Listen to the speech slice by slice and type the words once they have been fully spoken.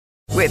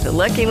With the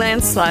Lucky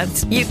Land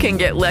Slots, you can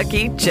get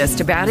lucky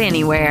just about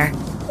anywhere.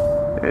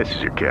 This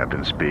is your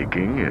captain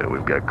speaking.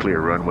 We've got clear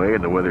runway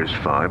and the weather's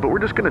fine, but we're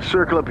just going to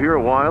circle up here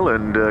a while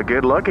and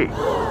get lucky.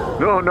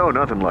 No,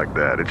 nothing like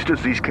that. It's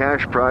just these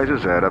cash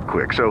prizes add up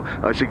quick. So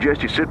I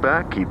suggest you sit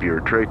back, keep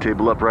your tray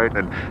table upright,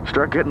 and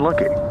start getting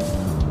lucky.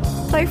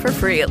 Play for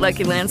free at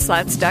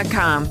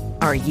LuckyLandSlots.com.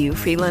 Are you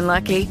feeling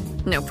lucky?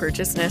 No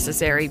purchase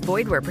necessary.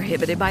 Void where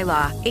prohibited by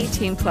law.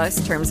 18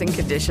 plus terms and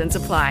conditions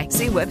apply.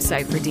 See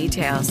website for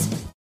details.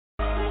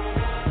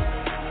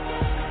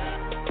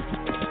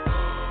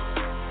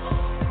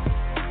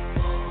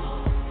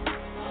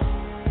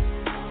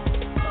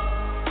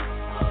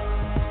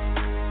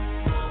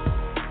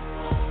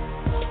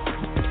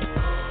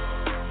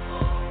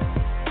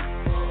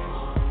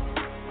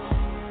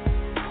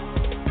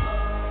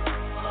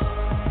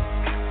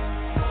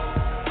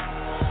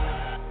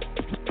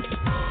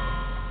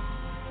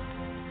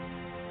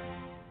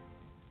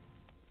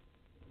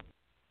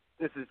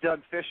 This is Doug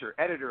Fisher,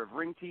 editor of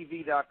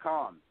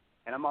RingTV.com,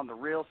 and I'm on the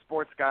Real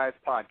Sports Guys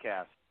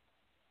podcast.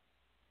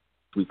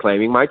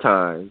 Reclaiming my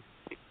time.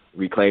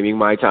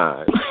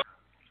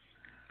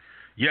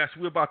 Yes,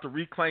 we're about to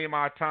reclaim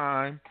our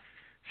time.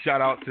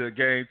 Shout out to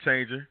Game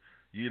Changer.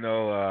 You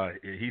know,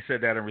 he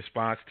said that in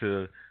response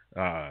to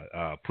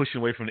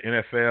pushing away from the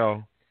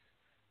NFL.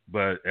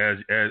 But as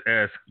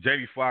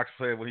Jamie Foxx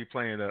said when he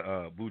playing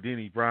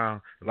Boudini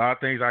Brown, a lot of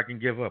things I can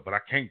give up, but I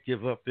can't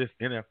give up this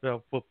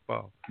NFL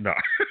football. No.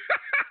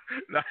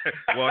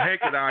 Well,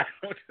 Hank and I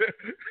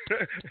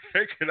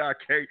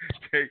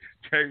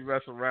can't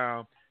mess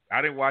around.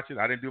 I didn't watch it.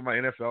 I didn't do my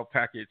NFL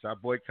package. I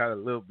boycotted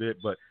a little bit,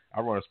 but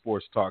I run a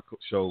sports talk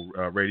show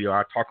radio.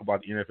 I talk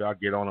about the NFL. I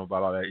get on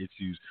about all that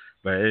issues.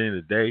 But at the end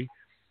of the day,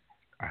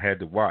 I had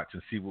to watch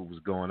and see what was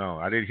going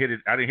on. I didn't hit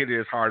it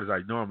as hard as I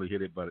normally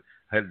hit it, but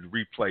I had to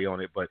replay on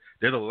it. But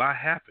there's a lot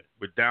happened.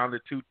 We're down to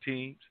 2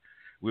 teams.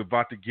 We're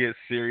about to get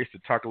serious to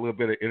talk a little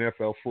bit of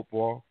NFL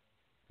football.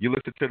 You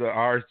listen to the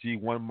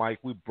RSG One Mic.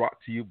 We brought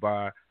to you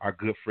by our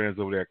good friends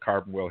over there at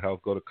Carbonwell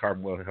Health. Go to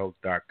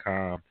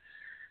carbonwellhealth.com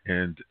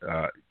and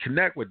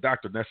connect with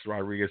Dr. Nestor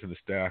Rodriguez and the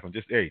staff, and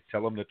just,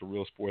 tell them that the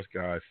Real Sports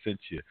Guys sent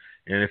you.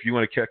 And if you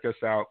want to check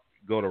us out,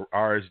 go to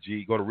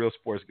RSG, go to Real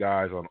Sports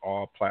Guys on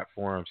all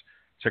platforms.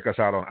 Check us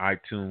out on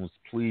iTunes.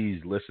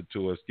 Please listen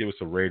to us. Give us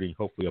a rating,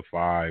 hopefully a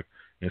 5,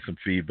 and some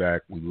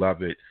feedback. We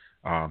love it.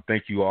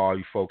 Thank you all,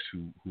 you folks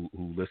who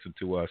listen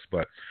to us.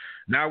 But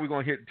now we're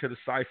going to hit into the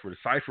Cipher. The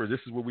Cipher, this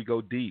is where we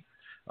go deep.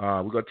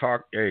 We're going to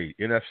talk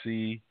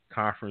NFC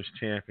Conference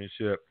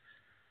Championship.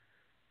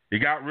 It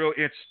got real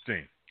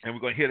interesting, and we're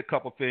going to hit a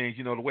couple things.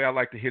 You know, the way I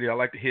like to hit it,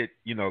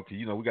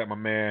 because, we got my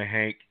man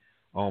Hank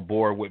on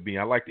board with me.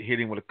 I like to hit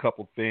him with a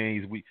couple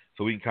things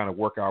so we can kind of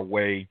work our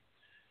way,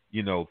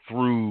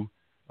 through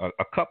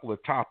a couple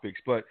of topics.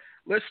 But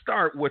let's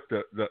start with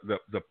the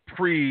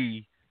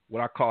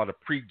what I call the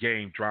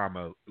pre-game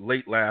drama.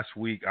 Late last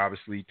week,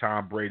 obviously,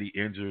 Tom Brady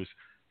injures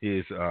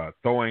his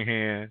throwing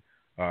hand,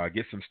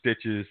 gets some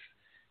stitches.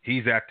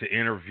 He's at the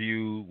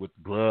interview with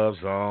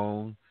gloves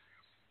on.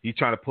 He's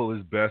trying to pull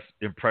his best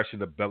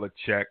impression of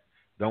Belichick.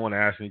 Don't want to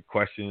ask any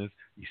questions.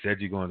 He said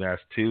you're going to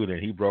ask 2. Then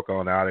he broke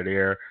on out of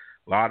there.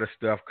 A lot of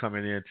stuff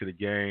coming into the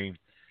game.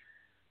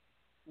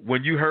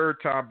 When you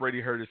heard Tom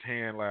Brady hurt his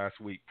hand last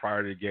week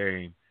prior to the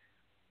game,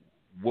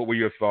 what were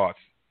your thoughts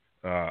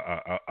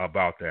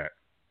about that?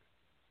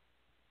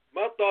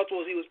 My thoughts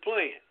was he was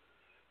playing.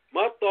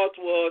 My thoughts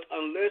was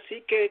unless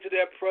he came to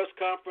that press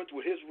conference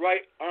with his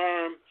right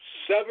arm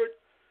severed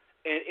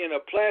and in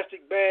a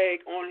plastic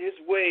bag on his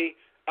way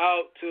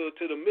out to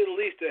the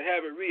Middle East to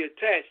have it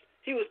reattached,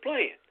 he was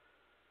playing.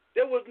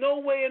 There was no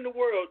way in the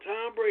world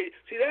Tom Brady.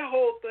 See, that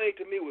whole thing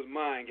to me was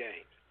mind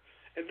games.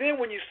 And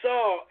then when you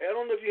saw, I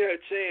don't know if you had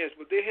a chance,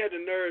 but they had the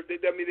nerve. They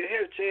had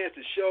a chance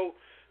to show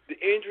the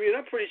injury, and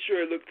I'm pretty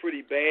sure it looked pretty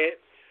bad.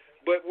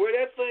 But where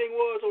that thing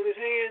was on his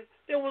hand,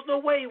 there was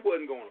no way he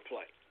wasn't going to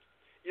play.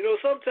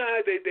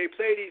 Sometimes they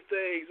play these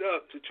things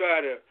up to try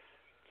to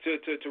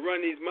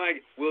run these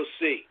mics. We'll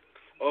see,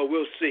 or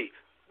we'll see.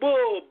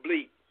 Bull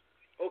bleep.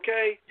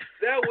 Okay,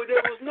 there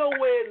was no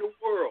way in the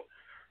world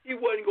he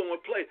wasn't going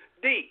to play.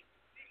 D,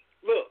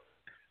 look,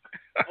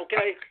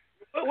 okay.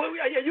 Are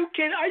you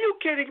kidding? Are you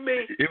kidding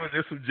me? It was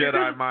just some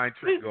Jedi mind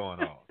trick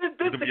going on.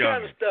 This is the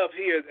kind of stuff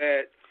here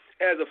that,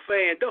 as a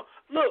fan, don't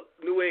look.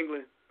 New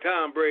England,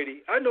 Tom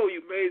Brady. I know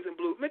you maize and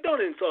blue. Man, don't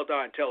insult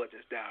our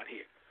intelligence down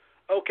here.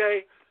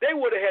 Okay, they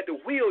would have had to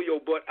wheel your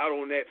butt out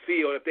on that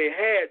field if they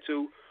had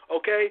to.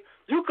 Okay,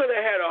 you could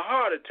have had a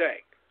heart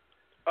attack.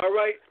 All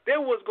right, they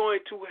was going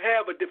to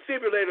have a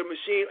defibrillator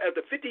machine at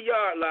the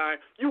 50-yard line.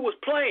 You was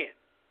playing.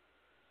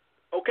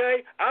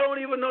 Okay, I don't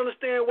even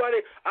understand why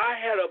I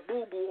had a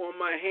boo-boo on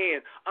my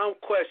hand. I'm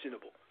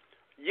questionable.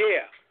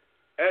 Yeah,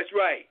 that's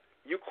right.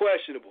 You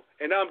questionable,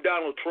 and I'm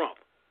Donald Trump.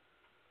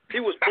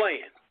 He was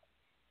playing.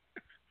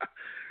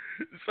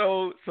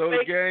 So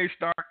the game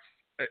starts.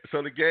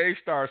 So the game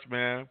starts,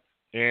 man,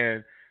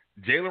 and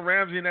Jalen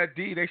Ramsey and that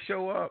D, they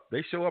show up.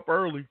 They show up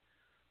early.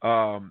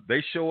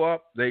 They show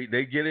up. They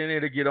get in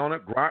there to get on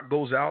it. Gronk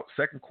goes out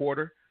second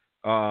quarter.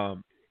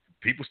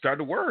 people start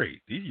to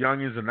worry. These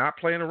youngins are not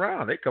playing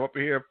around. They come up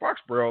in here in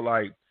Foxborough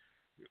like,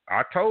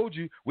 I told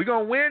you, we're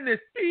going to win this,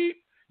 beep.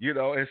 You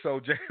know, and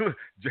so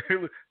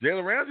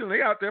Jalen Ramsey,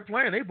 they out there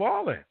playing, they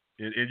balling.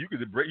 And you could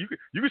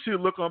see the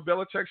look on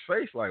Belichick's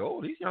face like,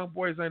 oh, these young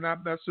boys ain't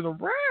not messing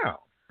around.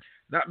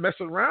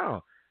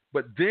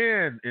 But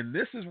then, and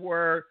this is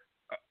where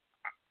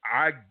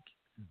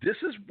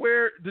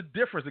the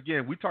difference.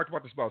 Again, we talked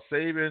about this about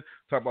Saban,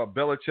 talked about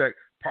Belichick.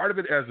 Part of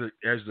it as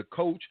the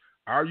coach,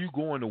 are you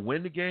going to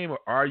win the game or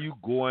are you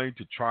going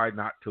to try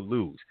not to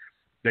lose?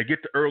 They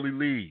get the early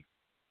lead,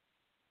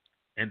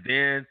 and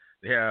then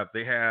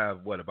they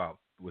have about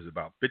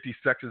 50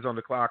 seconds on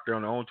the clock. They're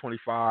on their own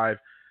 25.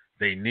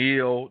 They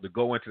kneel to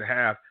go into the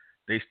half.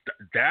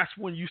 That's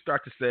when you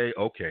start to say,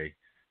 okay,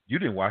 you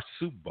didn't watch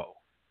the Super Bowl.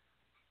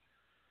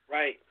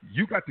 Right.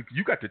 You got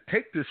to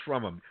take this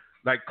from him.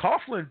 Like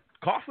Coughlin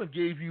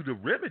gave you the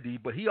remedy,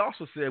 but he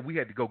also said we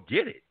had to go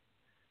get it.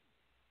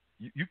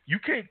 You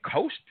can't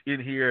coast in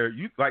here.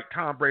 You like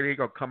Tom Brady ain't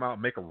gonna come out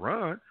and make a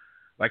run.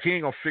 Like he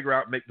ain't gonna figure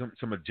out, make them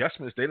some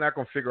adjustments. They're not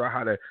gonna figure out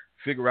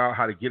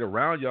how to get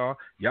around y'all.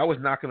 Y'all was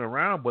knocking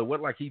around, but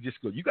what like he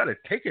just go. You got to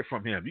take it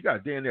from him. You got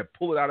to stand there,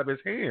 pull it out of his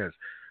hands.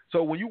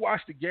 So when you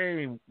watch the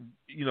game,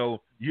 you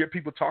know you hear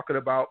people talking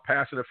about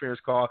pass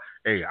interference call.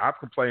 Hey, I've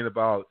complained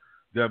about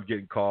them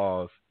getting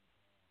calls,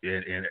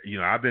 and you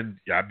know I've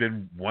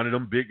been one of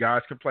them big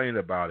guys complaining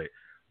about it.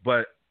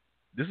 But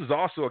this is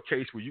also a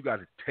case where you got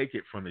to take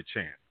it from the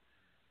champ.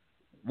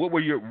 What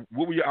were your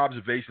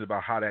observations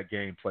about how that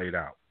game played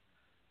out?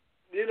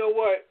 You know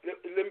what?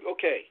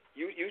 Okay,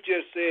 you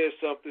just said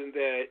something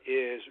that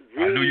is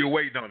really. I knew you were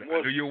waiting on it.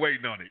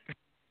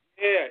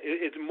 Yeah,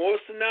 it's more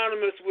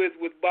synonymous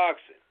with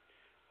boxing.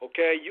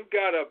 Okay, you've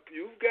got a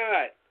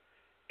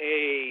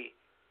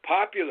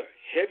popular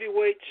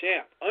heavyweight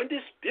champ,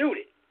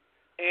 undisputed,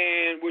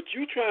 and what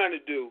you're trying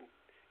to do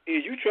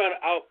is you're trying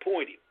to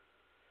outpoint him.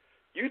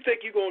 You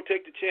think you're going to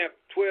take the champ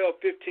 12,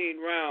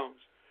 15 rounds,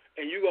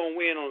 and you're going to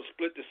win on a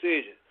split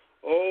decision.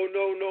 Oh,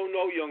 no,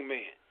 young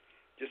man.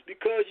 Just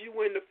because you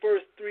win the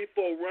first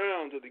 3-4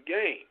 rounds of the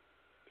game,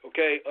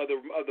 okay, of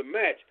the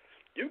match,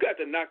 you got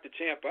to knock the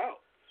champ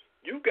out.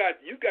 You got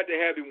to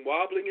have him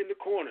wobbling in the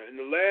corner. In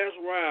the last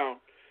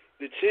round,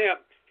 the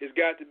champ has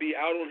got to be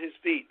out on his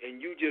feet, and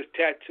you just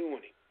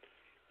tattooing him.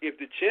 If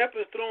the champ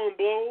is throwing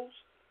blows,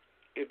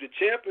 if the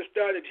champ is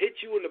starting to hit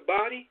you in the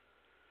body,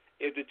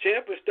 if the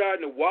champ is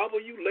starting to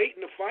wobble you late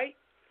in the fight,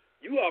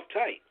 you off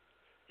tight.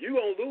 You're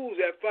going to lose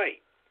that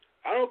fight.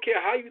 I don't care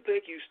how you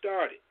think you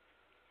started.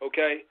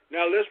 Okay,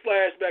 now let's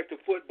flash back to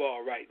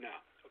football right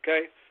now,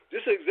 okay? This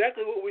is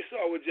exactly what we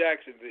saw with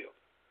Jacksonville.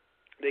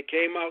 They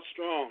came out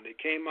strong. They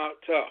came out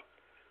tough,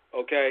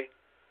 okay?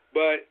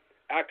 But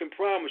I can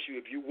promise you,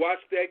 if you watch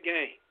that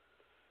game,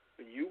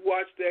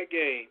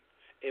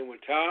 and when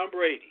Tom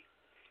Brady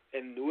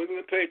and the New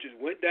England Patriots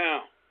went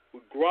down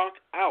with Gronk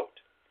out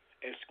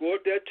and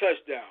scored that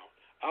touchdown,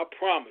 I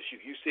promise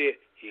you, you said,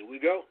 here we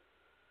go.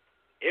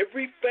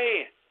 Every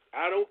fan,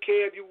 I don't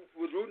care if you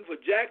was rooting for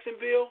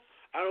Jacksonville,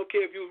 I don't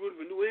care if you were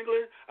rooting for New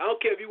England. I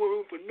don't care if you were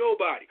rooting for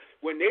nobody.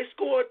 When they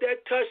scored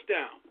that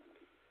touchdown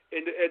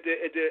at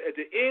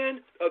the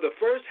end of the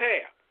first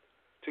half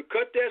to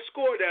cut that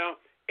score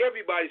down,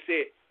 everybody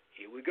said,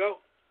 here we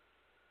go.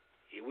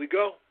 Here we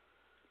go.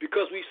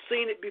 Because we've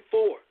seen it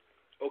before,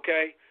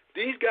 okay?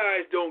 These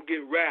guys don't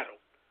get rattled,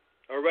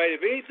 all right?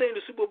 If anything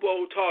the Super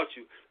Bowl taught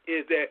you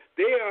is that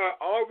they are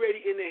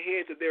already in the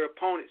heads of their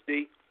opponents,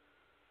 D,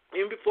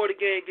 even before the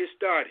game gets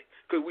started,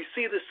 because we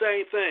see the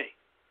same thing.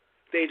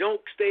 They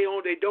don't stay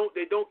on. They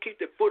don't keep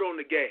their foot on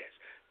the gas.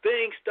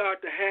 Things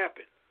start to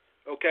happen.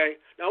 Okay.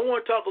 Now I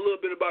want to talk a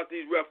little bit about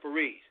these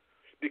referees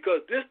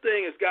because this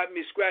thing has got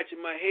me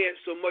scratching my head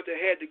so much I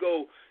had to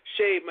go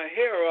shave my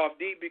hair off,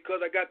 D,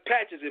 because I got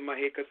patches in my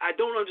head because I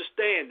don't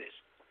understand this.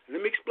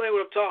 Let me explain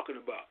what I'm talking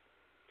about.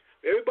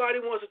 Everybody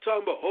wants to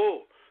talk about,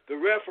 the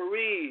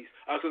referees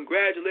are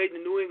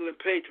congratulating the New England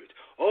Patriots.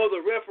 Oh,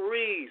 the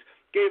referees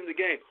gave them the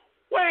game.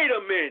 Wait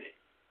a minute.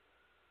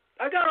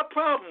 I got a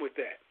problem with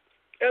that.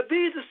 Are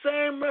these the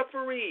same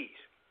referees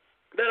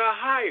that are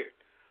hired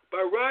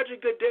by Roger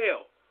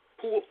Goodell,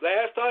 who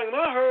last time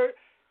I heard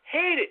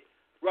hated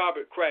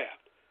Robert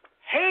Kraft,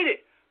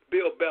 hated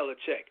Bill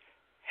Belichick,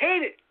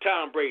 hated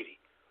Tom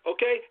Brady,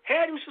 okay?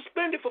 Had him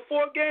suspended for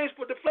 4 games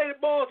for deflated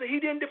balls that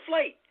he didn't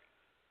deflate,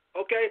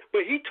 okay?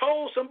 But he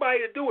told somebody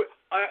to do it,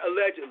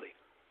 allegedly,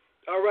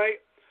 all right?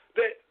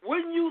 That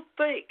wouldn't you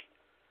think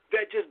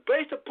that just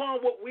based upon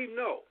what we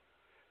know,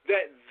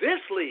 that this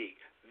league,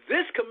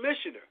 this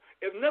commissioner,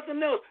 if nothing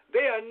else,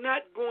 they are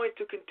not going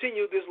to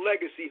continue this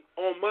legacy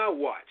on my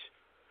watch.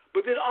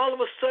 But then all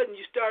of a sudden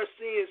you start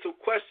seeing some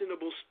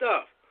questionable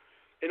stuff.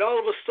 And all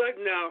of a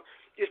sudden now,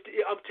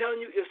 I'm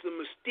telling you, it's the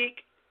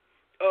mystique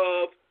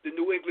of the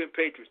New England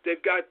Patriots. They've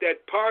got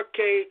that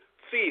parquet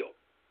feel.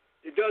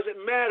 It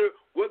doesn't matter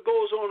what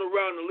goes on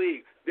around the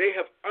league. They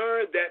have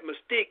earned that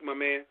mystique, my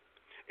man.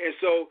 And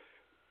so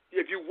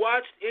if you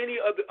watched any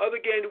of the other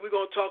game that we're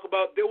going to talk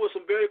about, there were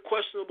some very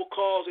questionable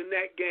calls in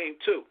that game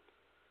too.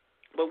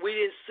 but we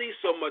didn't see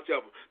so much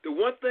of them. The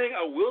one thing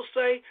I will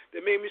say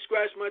that made me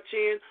scratch my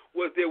chin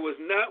was there was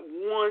not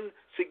one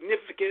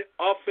significant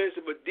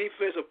offensive or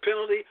defensive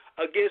penalty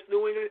against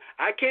New England.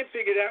 I can't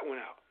figure that one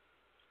out.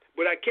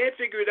 But I can't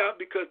figure it out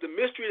because the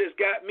mystery that's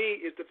got me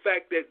is the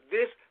fact that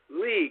this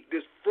league,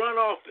 this front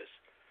office,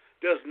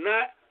 does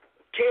not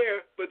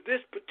care for this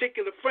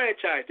particular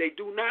franchise. They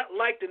do not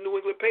like the New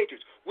England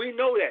Patriots. We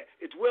know that.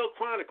 It's well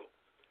chronicled.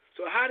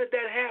 So how did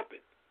that happen?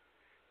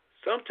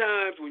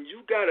 Sometimes when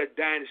you got a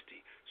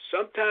dynasty,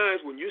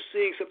 sometimes when you're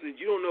seeing something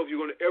you don't know if you're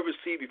going to ever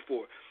see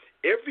before,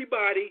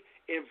 everybody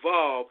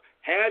involved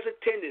has a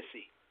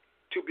tendency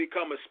to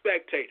become a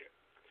spectator.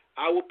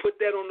 I will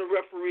put that on the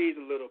referees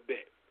a little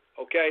bit,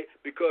 okay?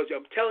 Because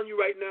I'm telling you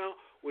right now,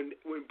 when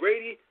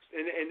Brady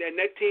and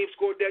that team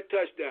scored that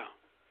touchdown,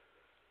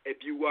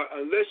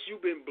 unless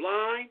you've been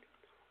blind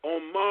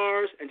on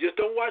Mars and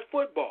just don't watch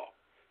football,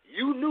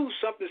 you knew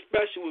something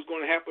special was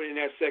going to happen in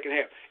that second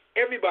half.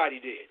 Everybody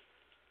did.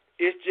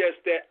 It's just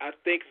that I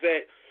think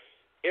that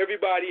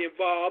everybody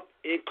involved,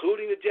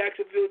 including the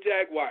Jacksonville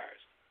Jaguars,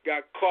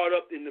 got caught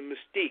up in the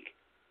mystique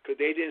because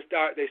they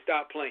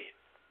stopped playing.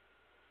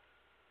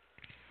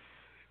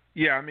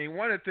 Yeah, I mean,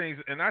 one of the things,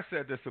 and I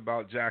said this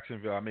about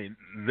Jacksonville, I mean,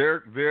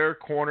 their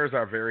corners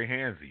are very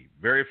handsy,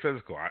 very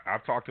physical.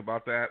 I've talked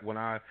about that when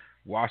I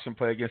watched them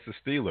play against the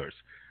Steelers.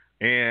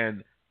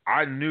 And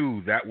I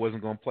knew that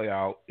wasn't going to play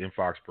out in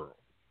Foxborough.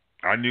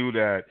 I knew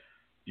that,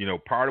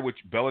 part of which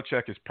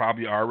Belichick is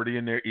probably already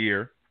in their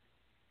ear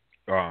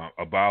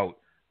about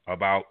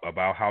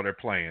how they're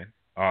playing.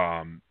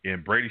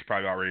 And Brady's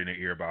probably already in their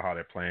ear about how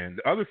they're playing.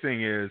 The other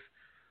thing is,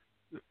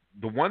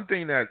 the one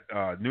thing that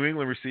New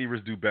England receivers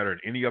do better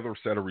than any other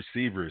set of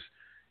receivers,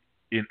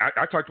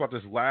 I talked about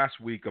this last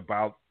week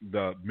about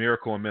the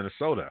miracle in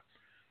Minnesota,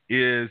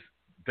 is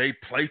they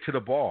play to the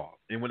ball.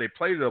 And when they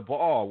play to the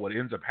ball, what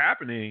ends up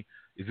happening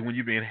is when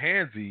you're being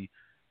handsy,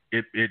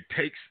 it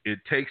takes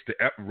the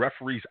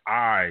referee's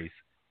eyes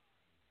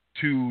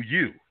to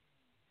you.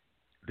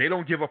 They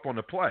don't give up on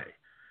the play.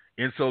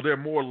 And so they're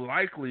more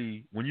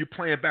likely, when you're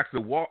playing back to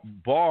the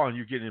ball and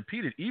you're getting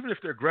impeded, even if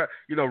they're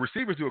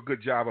receivers do a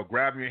good job of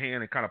grabbing your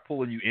hand and kind of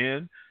pulling you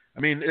in. I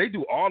mean, they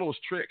do all those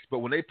tricks, but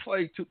when they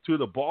play to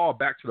the ball,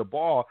 back to the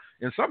ball,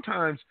 and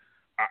sometimes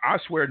I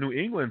swear New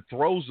England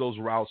throws those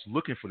routes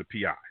looking for the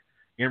PI.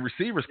 And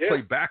receivers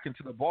play back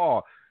into the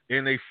ball,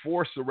 and they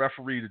force the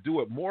referee to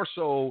do it more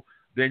so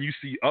than you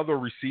see other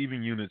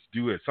receiving units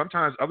do it.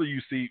 Sometimes other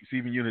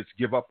receiving units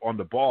give up on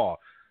the ball.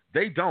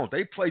 They don't.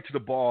 They play to the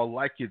ball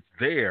like it's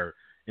there.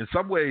 In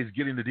some ways,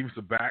 getting the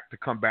defensive back to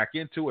come back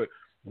into it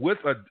with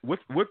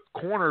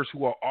corners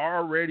who are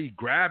already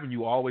grabbing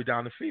you all the way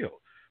down the field.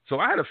 So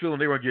I had a feeling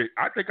they were going to get –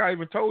 I think I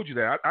even told you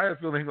that. I had a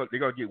feeling they're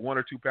going to get one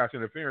or two pass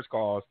interference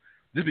calls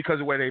just because of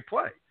the way they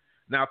play.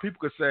 Now, people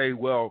could say,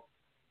 well,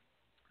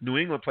 New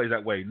England plays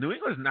that way. New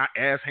England's not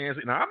as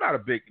handsy. Now, I'm not a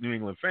big New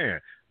England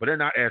fan, but they're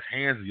not as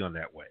handsy on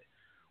that way.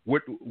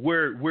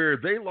 Where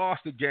they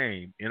lost the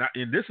game, and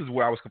this is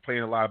where I was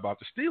complaining a lot about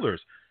the Steelers,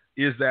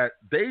 is that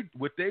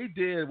what they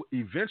did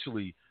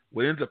eventually,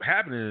 what ends up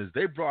happening is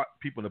they brought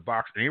people in the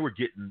box and they were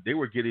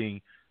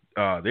getting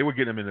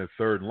them in the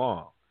third and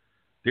long.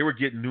 They were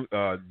getting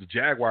the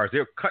Jaguars. They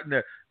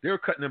were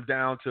cutting them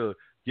down to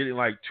getting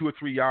like 2 or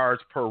 3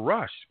 yards per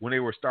rush when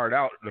they were started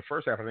out. The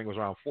first half, I think, was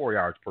around 4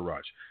 yards per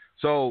rush.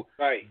 So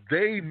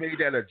they made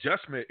that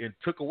adjustment and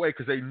took away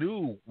because they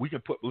knew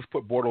let's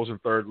put Bortles in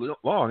third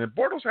long, and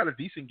Bortles had a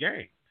decent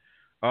game.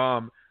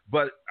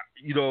 But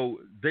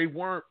they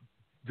weren't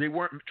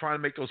trying to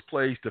make those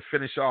plays to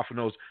finish off and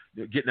those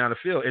getting down the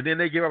field, and then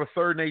they gave up a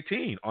 3rd and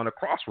 18 on a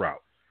cross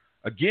route.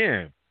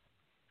 Again,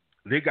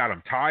 they got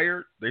them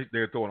tired.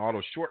 They're throwing all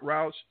those short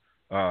routes.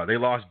 They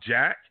lost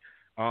Jack,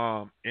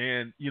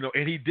 and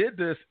he did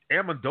this.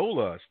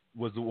 Amendola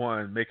was the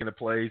one making the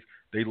plays.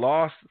 They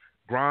lost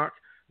Gronk.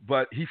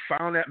 But he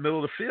found that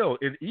middle of the field.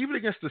 And even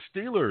against the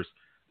Steelers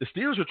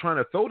were trying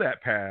to throw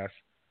that pass,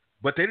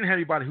 but they didn't have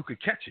anybody who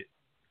could catch it.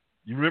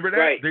 You remember that?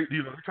 Right. They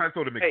tried to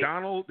throw to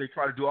McDonald. They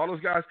tried to do all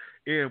those guys.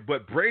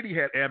 But Brady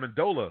had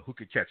Amendola who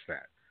could catch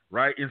that,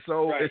 right? And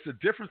so it's a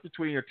difference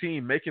between a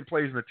team making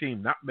plays and a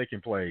team not making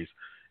plays.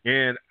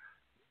 And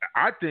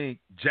I think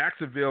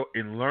Jacksonville,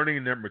 in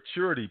learning their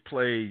maturity,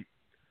 played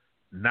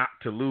not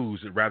to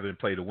lose rather than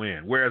play to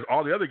win. Whereas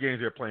all the other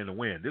games they're playing to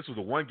win. This was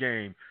the one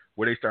game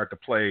where they start to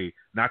play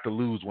not to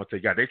lose once they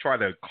got. They try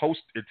to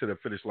coast into the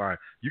finish line.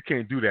 You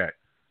can't do that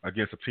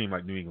against a team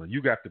like New England. You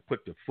got to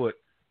put the foot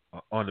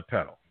on the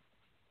pedal.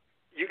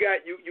 You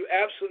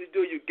absolutely do.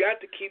 You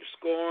got to keep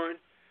scoring.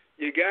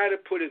 You got to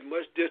put as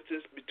much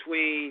distance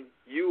between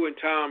you and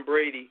Tom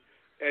Brady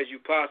as you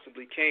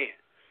possibly can.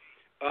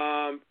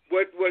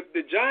 What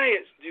the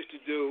Giants used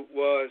to do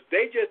was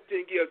they just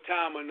didn't give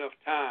Tom enough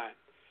time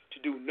to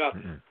do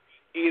nothing. Mm-hmm.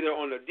 Either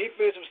on the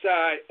defensive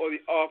side or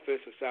the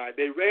offensive side.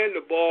 They ran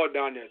the ball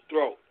down their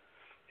throat,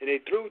 and they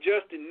threw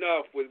just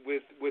enough with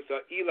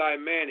Eli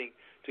Manning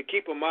to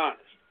keep them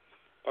honest.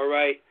 All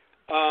right,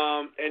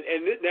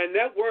 and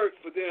that worked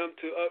for them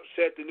to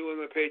upset the New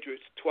England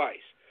Patriots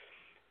twice.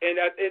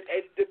 And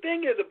the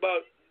thing is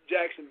about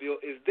Jacksonville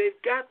is they've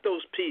got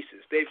those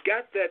pieces. They've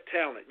got that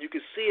talent. You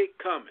can see it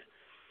coming.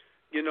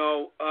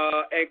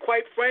 And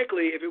quite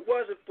frankly, if it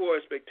wasn't for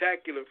a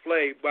spectacular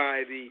play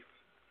by the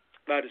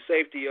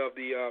safety of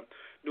the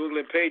New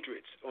England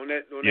Patriots on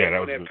that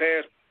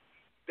pass,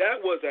 that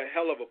was a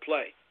hell of a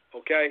play.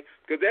 Okay,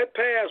 because that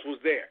pass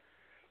was there.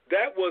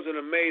 That was an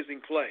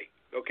amazing play.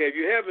 Okay, if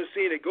you haven't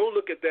seen it, go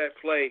look at that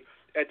play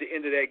at the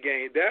end of that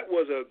game. That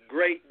was a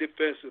great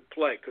defensive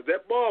play because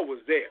that ball was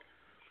there.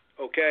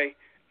 Okay,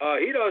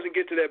 he doesn't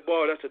get to that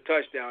ball, that's a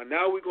touchdown.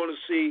 Now we're going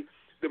to see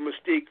the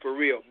mystique for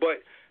real.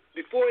 But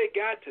before it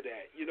got to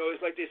that,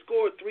 it's like they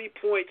scored 3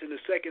 points in the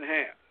second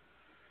half.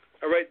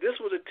 All right, this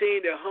was a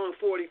team that hung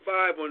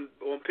 45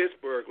 on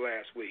Pittsburgh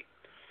last week.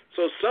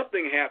 So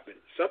something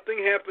happened.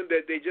 Something happened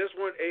that they just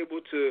weren't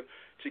able to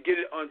get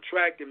it on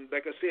track. And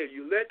like I said,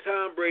 you let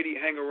Tom Brady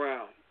hang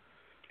around.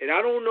 And I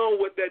don't know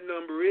what that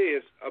number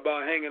is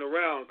about hanging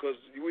around because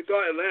we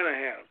thought Atlanta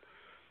had him.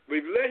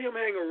 But if you let him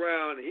hang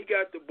around and he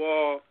got the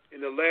ball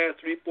in the last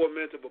 3-4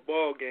 minutes of a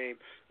ball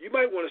game, you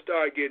might want to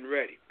start getting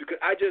ready.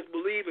 Because I just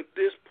believe at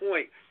this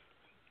point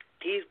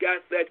he's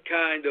got that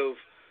kind of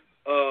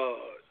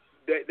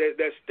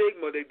that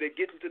stigma that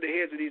gets into the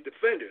heads of these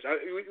defenders.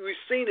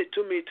 We've seen it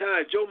too many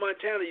times. Joe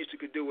Montana used to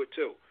could do it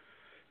too.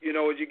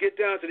 As you get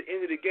down to the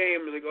end of the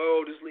game, it's like,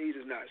 oh, this lead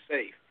is not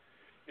safe.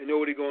 And know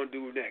what he's going to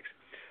do next.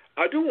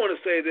 I do want to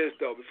say this,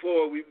 though,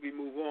 before we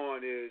move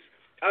on, is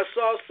I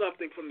saw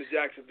something from the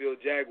Jacksonville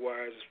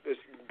Jaguars. It's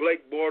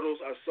Blake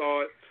Bortles, I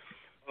saw it.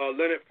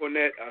 Leonard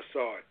Fournette, I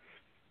saw it.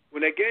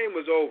 When that game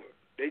was over,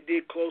 they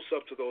did close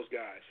up to those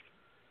guys.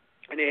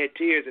 And they had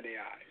tears in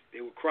their eyes.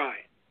 They were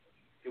crying.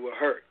 They were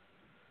hurt.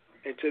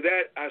 And to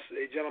that, I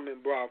say,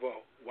 gentlemen,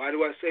 bravo. Why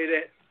do I say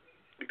that?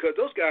 Because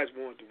those guys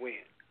wanted to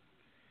win.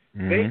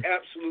 Mm-hmm. They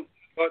absolutely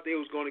thought they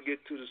was going to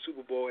get to the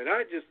Super Bowl. And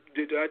I just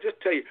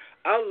tell you,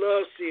 I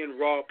love seeing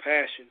raw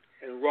passion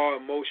and raw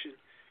emotion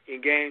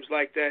in games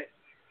like that.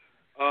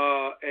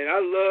 And I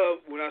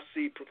love when I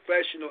see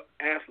professional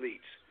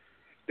athletes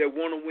that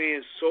want to win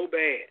so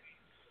bad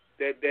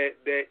that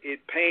it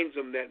pains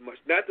them that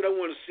much. Not that I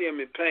want to see them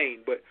in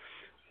pain, but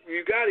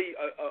you got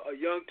a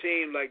young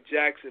team like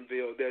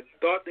Jacksonville that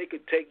thought they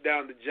could take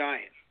down the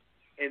Giants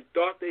and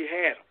thought they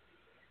had them.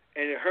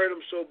 And it hurt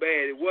them so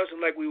bad. It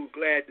wasn't like we were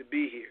glad to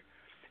be here.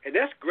 And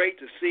that's great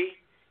to see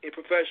in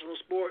professional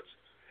sports.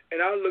 And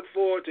I look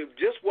forward to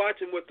just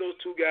watching what those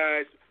two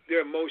guys,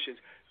 their emotions,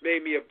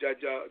 made me a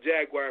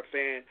Jaguar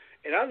fan.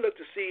 And I look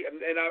to see,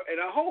 and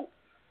I hope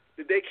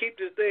that they keep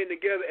this thing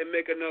together and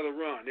make another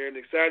run. They're an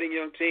exciting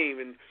young team,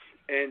 and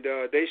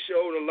they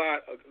showed a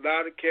lot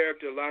of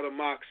character, a lot of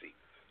moxie.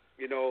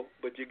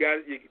 But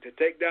to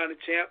take down the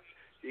champ,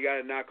 you got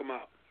to knock them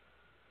out.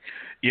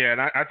 Yeah,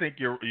 and I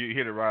think you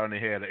hit it right on the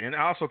head. And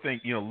I also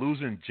think,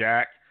 losing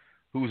Jack,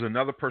 who's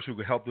another person who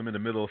could help them in the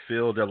middle of the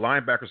field. Their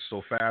linebackers are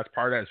so fast.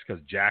 Part of that is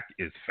because Jack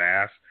is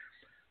fast.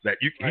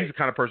 He's the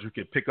kind of person who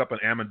can pick up an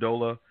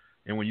Amendola.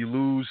 And when you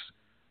lose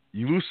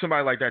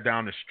somebody like that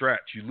down the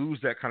stretch, you lose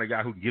that kind of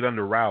guy who can get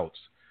under routes.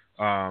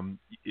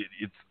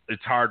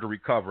 It's hard to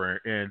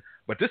recover.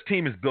 But this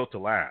team is built to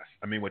last.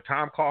 I mean, with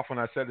Tom Coughlin,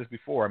 I said this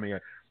before. I mean,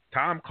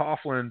 Tom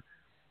Coughlin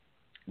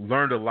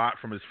learned a lot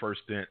from his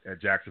first stint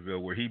at Jacksonville,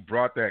 where he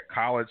brought that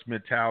college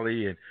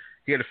mentality and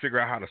he had to figure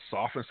out how to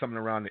soften something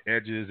around the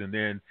edges. And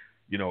then,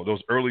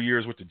 those early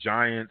years with the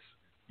Giants,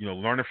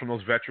 learning from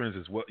those veterans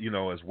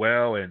as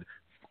well, and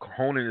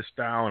honing his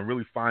style and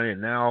really finding it.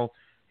 Now,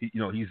 he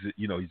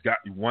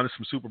won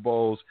some Super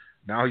Bowls.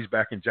 Now he's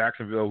back in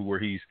Jacksonville, where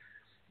he's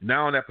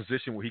now in that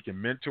position where he can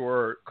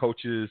mentor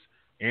coaches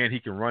and he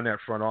can run that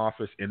front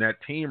office, and that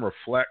team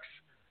reflects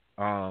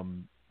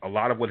a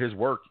lot of what his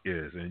work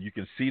is, and you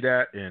can see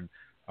that. And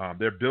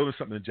they're building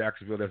something in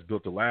Jacksonville that's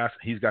built to last.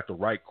 He's got the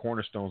right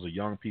cornerstones of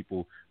young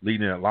people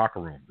leading that locker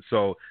room.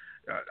 So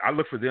I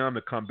look for them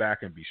to come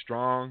back and be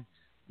strong.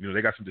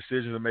 They got some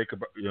decisions to make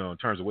about, in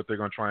terms of what they're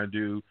going to try and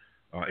do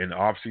in the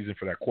offseason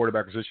for that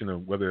quarterback position,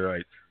 and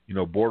whether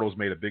Bortles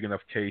made a big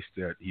enough case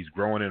that he's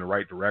growing in the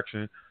right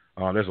direction.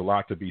 There's a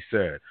lot to be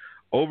said.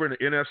 Over in the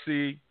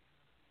NFC,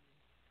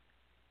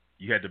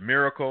 you had the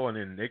Miracle, and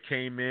then they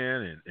came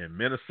in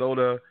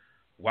Minnesota.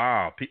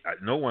 Wow,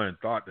 no one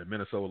thought that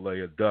Minnesota would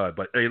lay a dud.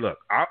 But, hey, look,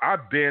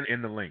 I've been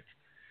in the link.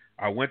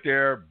 I went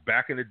there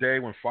back in the day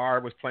when Favre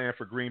was playing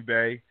for Green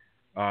Bay,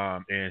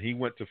 and he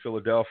went to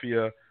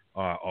Philadelphia,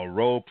 a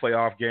road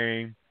playoff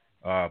game,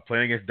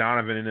 playing against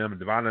Donovan and them.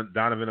 And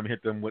Donovan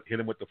hit him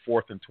with the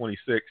 4th and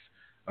 26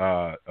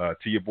 to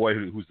your boy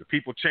who's the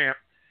people champ.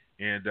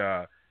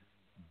 And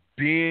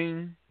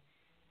being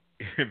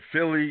in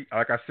Philly,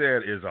 like I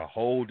said, is a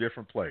whole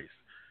different place.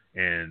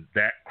 And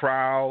that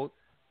crowd,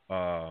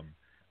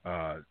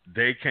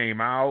 they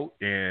came out,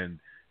 and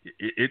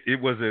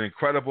it was an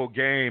incredible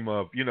game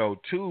of,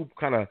 two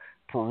kind of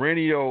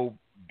perennial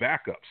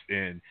backups.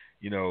 And,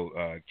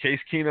 Case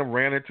Keenum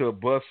ran into a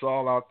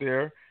buzzsaw out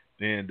there,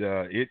 and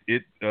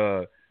it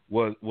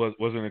was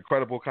an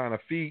incredible kind of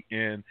feat,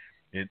 and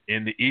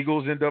the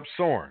Eagles end up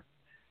soaring.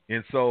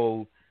 And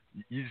so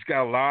you just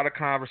got a lot of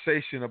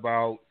conversation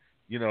about,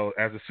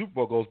 as the Super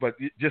Bowl goes. But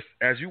just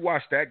as you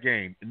watch that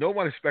game, no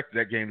one expected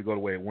that game to go the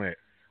way it went.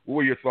 What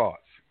were your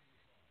thoughts?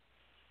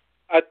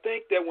 I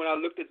think that when I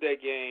looked at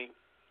that game,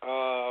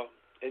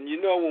 and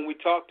when we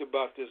talked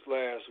about this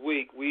last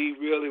week, we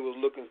really was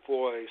looking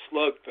for a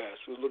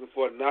slugfest. We was looking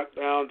for a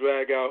knockdown,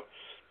 drag out,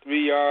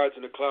 3 yards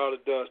in a cloud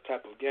of dust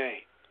type of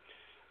game.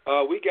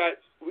 We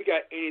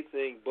got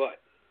anything but.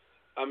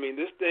 I mean,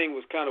 this thing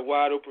was kind of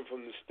wide open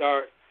from the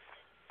start.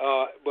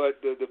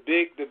 But the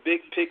big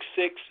pick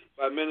six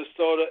by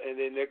Minnesota, and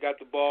then they got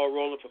the ball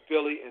rolling for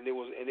Philly, and it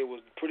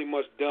was pretty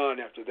much done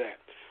after that.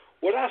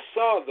 What I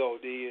saw though,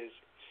 D, is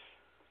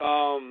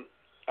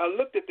I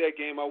looked at that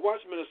game. I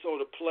watched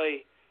Minnesota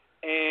play,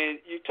 and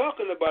you're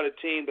talking about a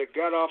team that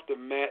got off the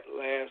mat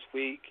last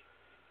week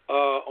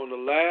on the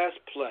last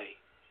play,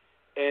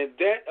 and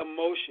that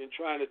emotion,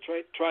 trying to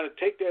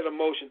take that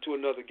emotion to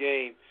another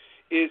game,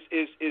 is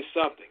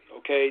something.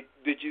 Okay,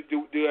 did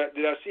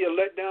I see a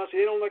letdown? See,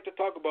 they don't like to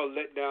talk about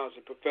letdowns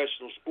in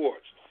professional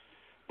sports,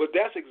 but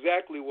that's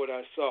exactly what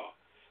I saw.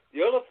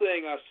 The other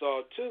thing I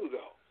saw too,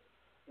 though,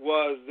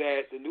 was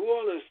that the New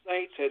Orleans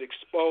Saints had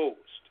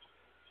exposed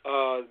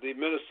the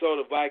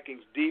Minnesota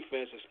Vikings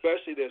defense,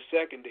 especially their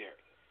secondary.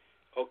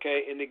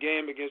 Okay, in the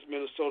game against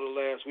Minnesota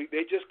last week,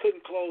 they just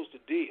couldn't close the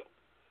deal.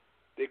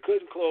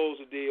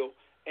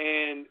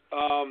 And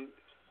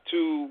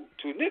to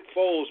Nick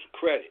Foles'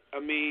 credit, I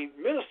mean,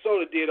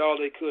 Minnesota did all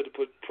they could to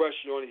put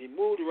pressure on it. He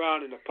moved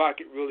around in the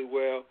pocket really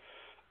well.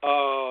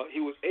 He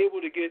was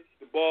able to get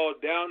the ball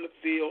down the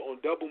field on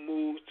double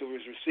moves to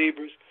his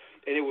receivers,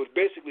 and it was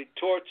basically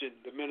torching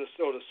the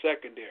Minnesota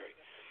secondary.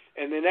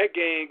 And then that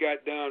game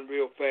got done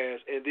real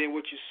fast. And then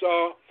what you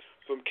saw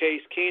from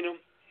Case Keenum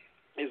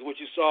is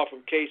what you saw from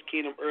Case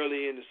Keenum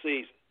early in the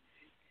season.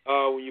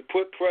 When you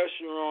put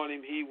pressure on him,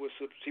 he was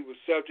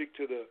subject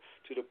to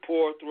the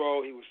poor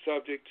throw. He was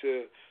subject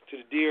to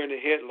the deer in the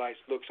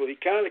headlights look. So he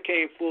kind of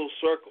came full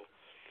circle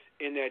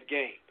in that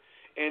game.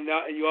 And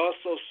you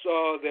also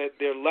saw that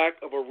their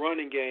lack of a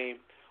running game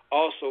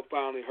also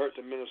finally hurt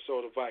the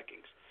Minnesota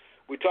Vikings.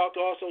 We talked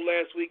also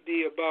last week,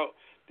 D, about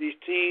these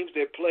teams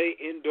that play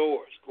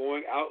indoors,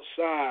 going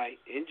outside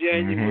in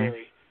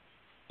January,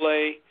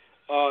 play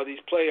these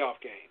playoff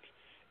games.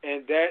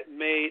 And that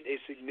made a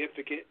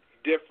significant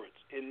difference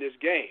in this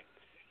game.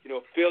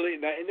 Philly,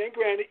 and then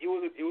granted, it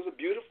was a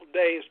beautiful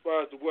day as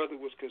far as the weather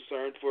was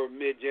concerned for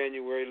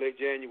mid-January, late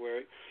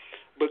January.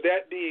 But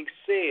that being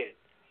said,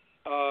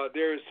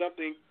 there's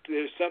something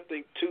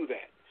to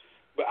that.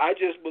 But I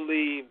just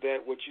believe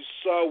that what you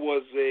saw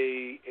was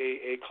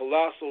a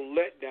colossal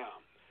letdown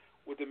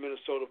with the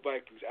Minnesota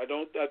Vikings. I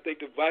think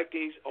the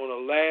Vikings, on a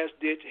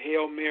last-ditch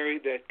Hail Mary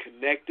that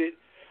connected,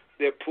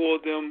 that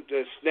pulled them,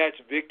 that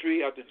snatched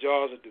victory out the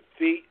jaws of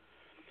defeat.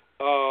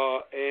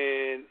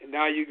 And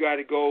now you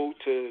got to go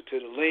to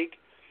the link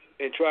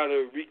and try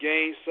to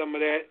regain some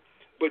of that,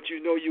 but you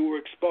were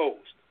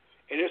exposed.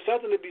 And there's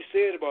something to be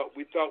said about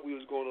we thought we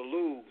was going to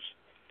lose,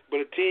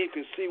 but a team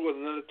can see what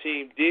another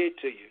team did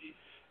to you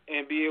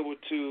and be able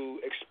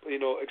to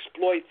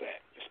exploit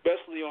that,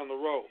 especially on the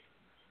road.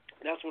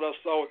 And that's what I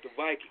saw with the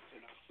Vikings,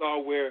 and I saw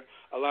where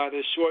a lot of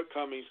their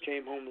shortcomings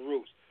came home to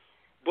roost.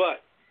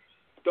 But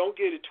don't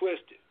get it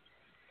twisted,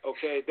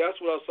 okay? That's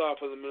what I saw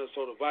from the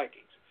Minnesota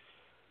Vikings.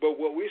 But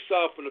what we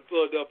saw from the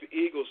Philadelphia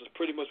Eagles is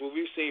pretty much what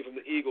we've seen from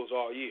the Eagles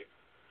all year.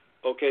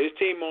 Okay, this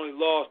team only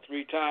lost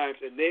 3 times,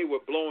 and they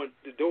were blowing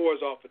the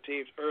doors off of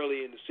teams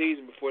early in the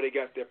season before they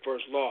got their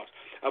first loss.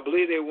 I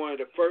believe they were one of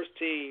the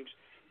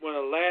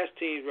last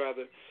teams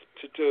rather,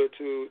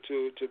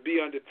 to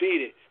be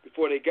undefeated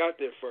before they got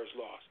their first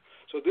loss.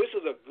 So this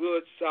is a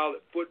good,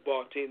 solid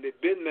football team. They've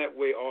been that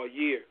way all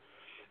year.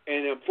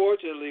 And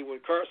unfortunately,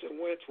 when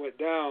Carson Wentz went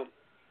down,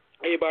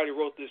 everybody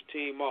wrote this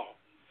team off.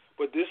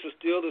 But this is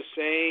still the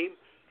same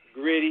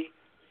gritty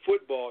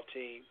football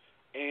team.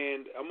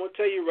 And I'm going to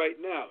tell you right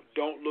now,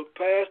 don't look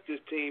past this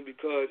team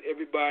because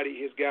everybody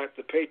has got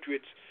the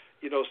Patriots,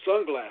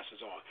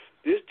 sunglasses on.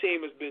 This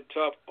team has been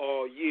tough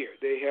all year.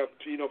 They have,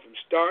 from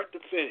start to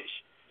finish,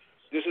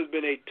 this has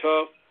been a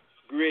tough,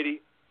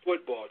 gritty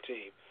football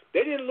team.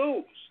 They didn't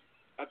lose.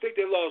 I think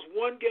they lost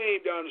one game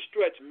down the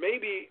stretch.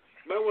 Maybe,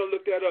 you might want to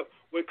look that up,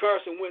 when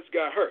Carson Wentz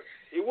got hurt.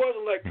 It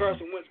wasn't like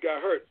Carson Wentz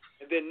got hurt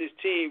and then this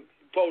team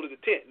folded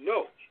the tent.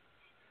 No.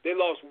 They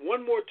lost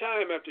one more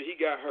time after he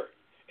got hurt.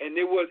 And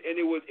it was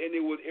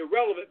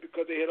irrelevant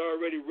because they had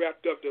already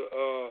wrapped up the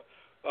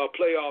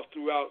playoffs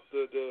throughout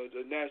the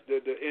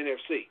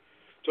NFC.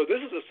 So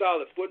this is a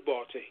solid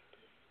football team,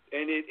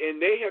 and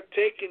they have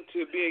taken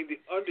to being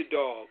the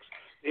underdogs.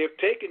 They have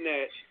taken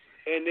that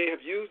and they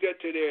have used that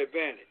to their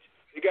advantage.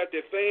 They got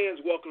their fans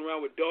walking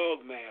around with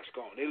dog masks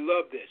on. They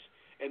love this,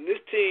 and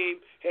this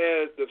team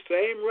has the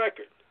same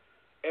record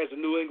as the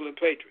New England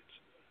Patriots.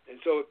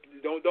 And so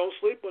don't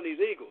sleep on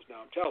these Eagles.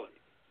 Now I'm telling you.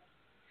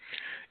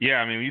 Yeah,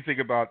 I mean, when you think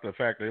about the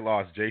fact they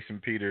lost Jason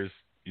Peters,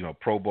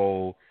 Pro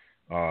Bowl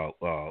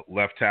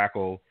left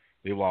tackle.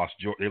 They lost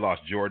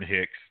Jordan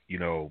Hicks,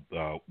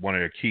 one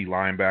of their key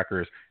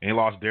linebackers, and they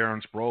lost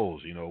Darren Sproles,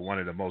 one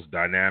of the most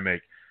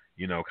dynamic,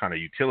 kind of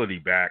utility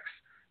backs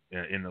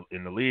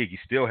in the league, he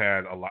still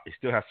had a lot. He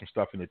still has some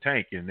stuff in the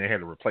tank, and they had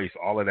to replace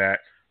all of that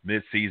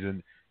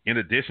mid-season in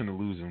addition to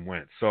losing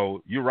Wentz.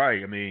 So you're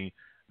right. I mean,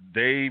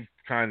 they've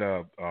kind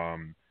of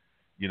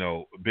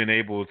been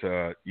able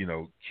to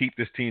keep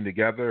this team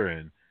together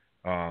and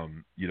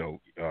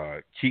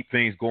keep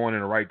things going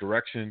in the right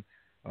direction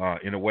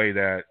in a way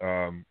that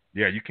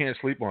you can't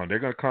sleep on. They're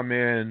going to come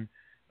in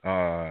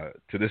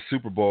to this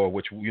Super Bowl,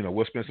 which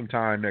we'll spend some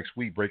time next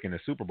week breaking the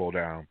Super Bowl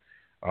down,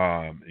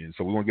 and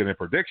so we won't get into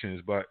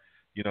predictions, but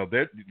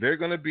they're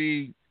going to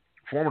be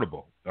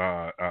formidable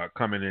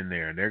coming in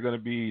there, and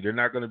they're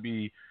not going to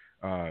be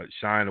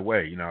shying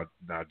away. Now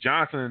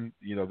Johnson,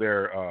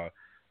 their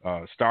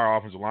star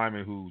offensive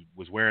lineman who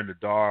was wearing the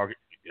dog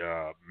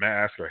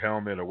mask or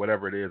helmet or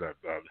whatever it is, a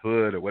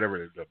hood or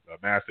whatever the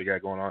mask they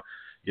got going on,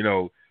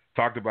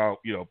 talked about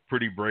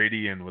Pretty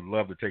Brady and would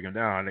love to take him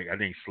down. I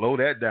think slow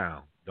that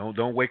down.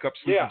 Don't wake up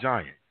Sleepy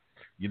Giant.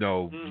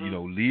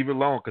 Leave it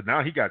alone, because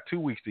now he got 2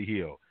 weeks to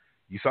heal.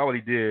 You saw what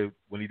he did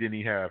when he didn't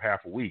even have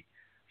half a week.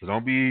 So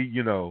don't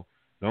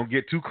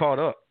get too caught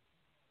up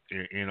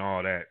in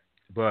all that.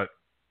 But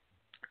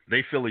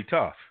they Philly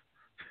tough.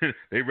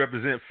 They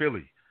represent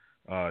Philly.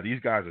 These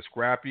guys are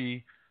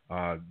scrappy.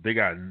 They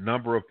got a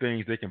number of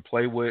things they can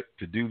play with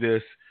to do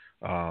this.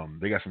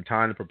 They got some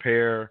time to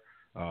prepare.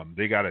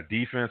 They got a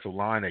defensive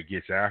line that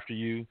gets after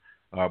you.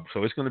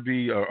 So it's going to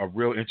be a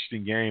real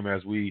interesting game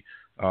as we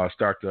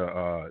start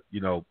to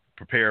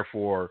prepare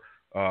for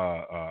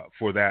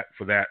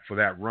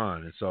that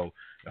run. And so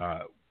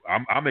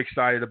I'm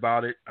excited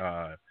about it.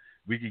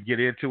 We can get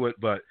into it,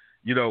 but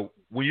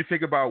when you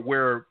think about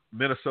where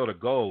Minnesota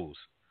goes,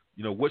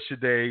 what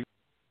should they?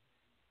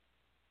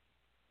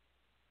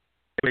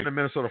 In the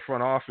Minnesota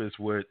front office,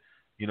 with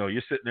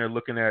you're sitting there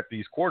looking at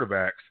these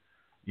quarterbacks,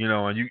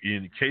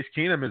 and Case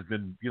Keenum has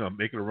been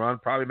making a run,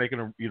 probably making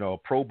a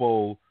Pro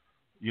Bowl,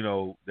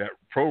 that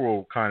Pro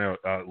Bowl kind of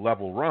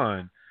level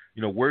run.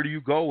 Where do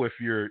you go if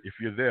you're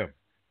them?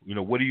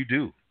 What do you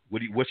do?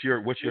 What's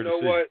your decision?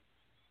 What?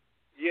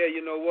 Yeah,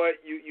 you know what?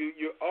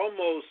 You're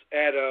almost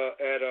at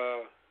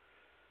a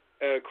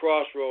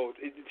crossroads.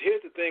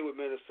 Here's the thing with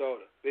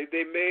Minnesota.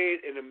 They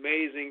made an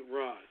amazing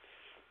run.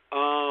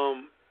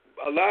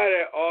 A lot of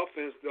that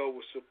offense, though,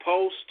 was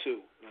supposed to.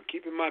 Now,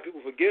 keep in mind,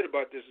 people forget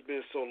about this. It's been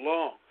so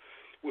long.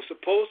 Was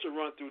supposed to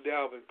run through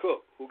Dalvin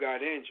Cook, who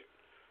got injured.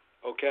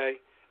 Okay?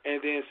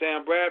 And then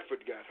Sam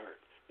Bradford got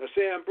hurt. Now,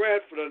 Sam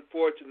Bradford,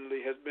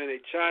 unfortunately, has been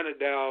a China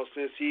doll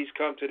since he's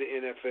come to the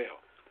NFL.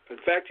 In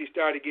fact, he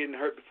started getting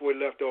hurt before he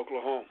left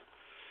Oklahoma.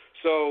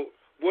 So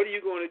what are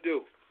you going to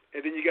do?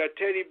 And then you got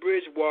Teddy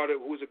Bridgewater,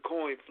 who's a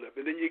coin flip.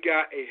 And then you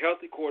got a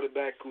healthy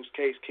quarterback who's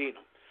Case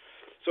Keenum.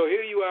 So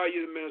here you are,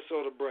 you're the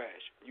Minnesota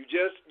Brash.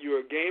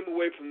 You're a game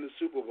away from the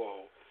Super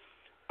Bowl.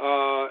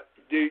 What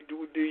do you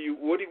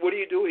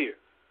do here?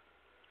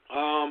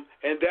 And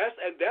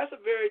that's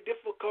a very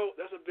difficult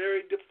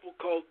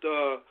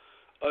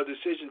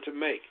decision to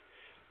make.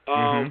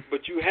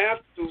 But you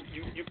have to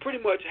you pretty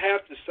much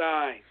have to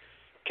sign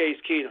Case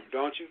Keenum,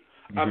 don't you?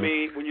 I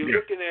mean, when you're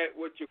looking at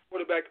what your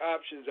quarterback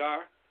options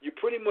are, you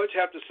pretty much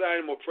have to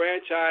sign him or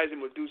franchise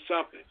him or do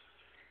something,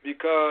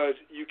 because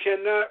you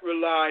cannot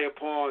rely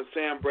upon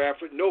Sam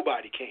Bradford.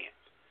 Nobody can.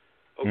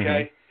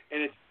 Okay?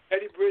 And if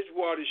Teddy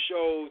Bridgewater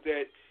shows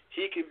that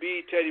he can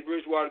be Teddy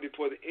Bridgewater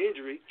before the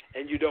injury,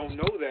 and you don't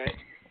know that,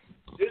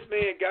 this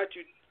man got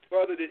you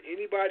further than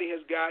anybody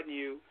has gotten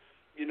you,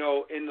 in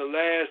the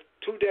last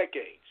 2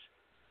 decades.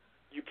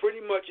 You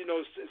pretty much,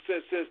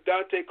 since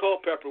Dante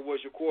Culpepper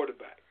was your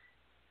quarterback.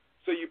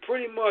 So you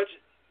pretty much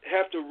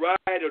have to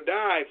ride or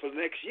die for the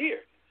next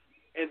year,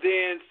 and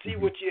then see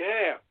what you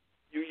have.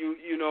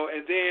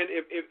 And then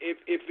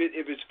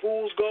if it's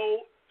fool's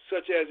gold,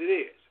 such as it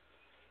is,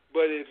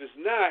 but if it's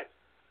not,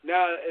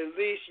 now at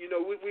least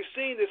we've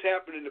seen this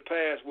happen in the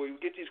past where you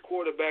get these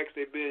quarterbacks,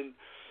 they've been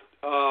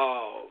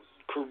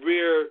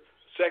career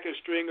second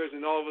stringers,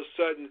 and all of a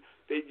sudden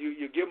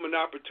you give them an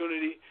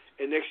opportunity,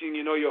 and next thing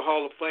you know, you're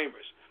Hall of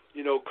Famers.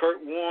 Kurt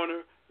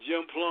Warner,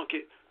 Jim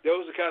Plunkett,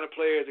 those are the kind of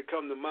players that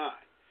come to mind.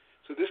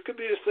 So this could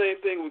be the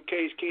same thing with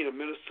Case Keenum.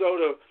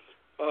 Minnesota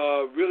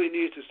really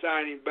needs to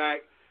sign him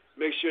back.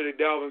 Make sure that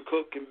Dalvin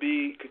Cook can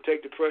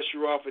take the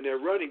pressure off in their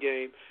running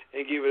game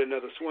and give it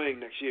another swing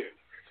next year.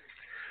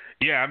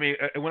 Yeah, I mean,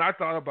 when I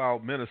thought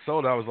about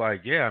Minnesota, I was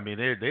like, they don't,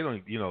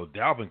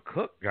 Dalvin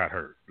Cook got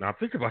hurt. Now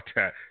think about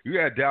that. You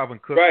had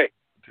Dalvin Cook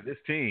to this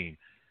team,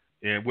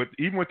 and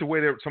even with the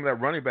way some of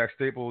that running back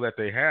stable that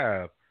they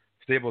have,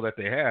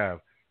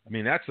 I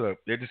mean,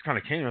 they just kind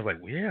of came. I was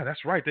like, well, yeah,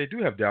 that's right. They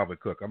do have Dalvin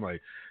Cook. I'm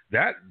like,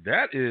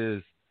 that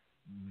is.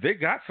 They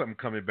got something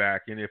coming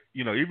back, and if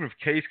even if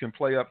Case can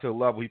play up to the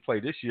level he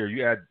played this year,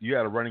 you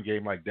had a running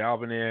game like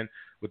Dalvin in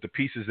with the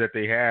pieces that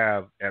they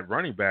have at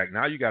running back.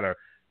 Now you got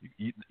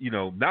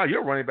now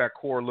your running back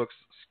core looks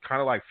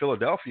kind of like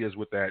Philadelphia's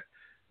with that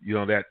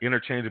that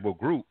interchangeable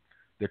group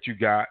that you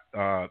got,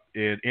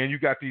 and you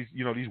got these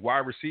these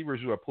wide receivers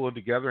who are pulling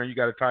together, and you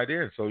got a tight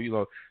end. So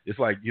it's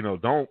like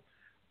don't.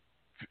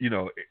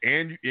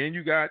 And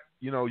you got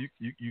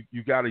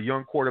you got a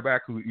young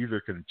quarterback who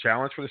either can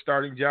challenge for the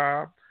starting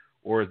job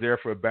or is there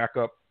for a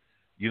backup,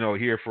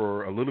 here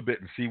for a little bit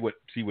and see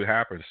what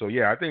happens. So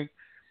yeah, I think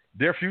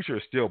their future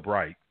is still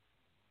bright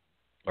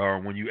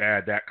when you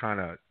add that kind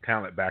of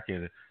talent back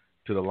into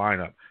the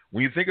lineup.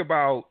 When you think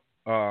about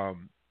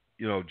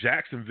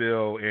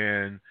Jacksonville,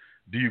 and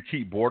do you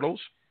keep Bortles?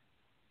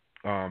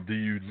 Do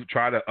you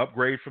try to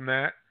upgrade from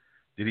that?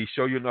 Did he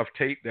show you enough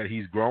tape that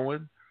he's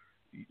growing?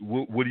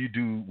 What do you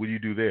do? What do you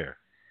do there?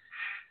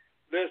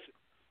 Listen,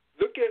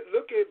 look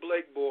at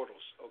Blake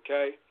Bortles,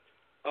 okay?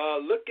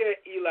 Look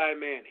at Eli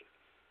Manning.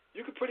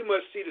 You can pretty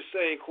much see the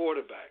same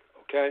quarterback,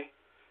 okay?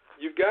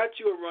 You've got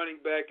you a running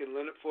back in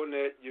Leonard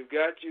Fournette. You've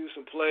got you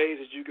some plays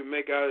that you can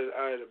make out of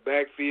the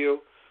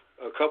backfield,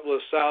 a couple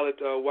of solid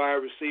wide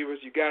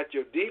receivers. You got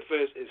your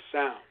defense is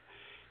sound.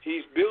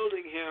 He's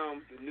building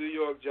him the New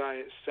York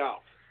Giants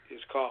South,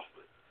 is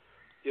Coughlin.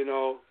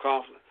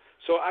 Coughlin.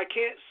 So I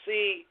can't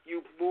see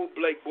you move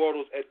Blake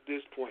Bortles at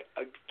this point.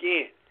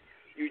 Again,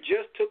 you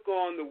just took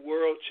on the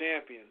world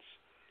champions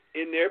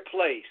in their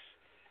place,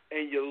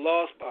 and you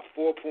lost by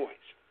 4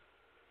 points.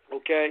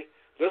 Okay?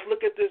 Let's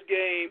look at this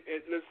game, and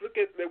let's look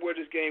at where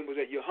this game was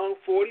at. You hung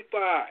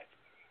 45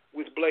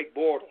 with Blake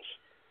Bortles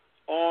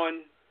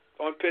on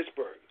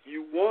Pittsburgh.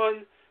 You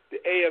won the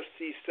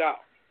AFC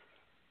South.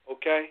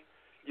 Okay?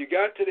 You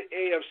got to the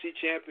AFC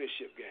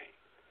Championship game.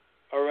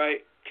 All right?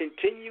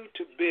 Continue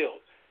to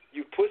build.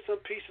 You put some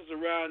pieces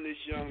around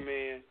this young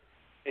man,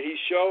 and he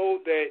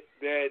showed that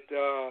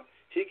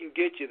he can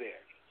get you there.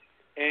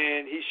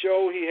 And he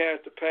showed he has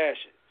the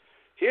passion.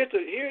 Here's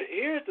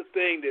the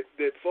thing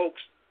that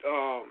folks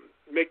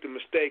make the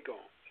mistake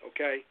on,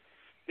 okay?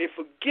 They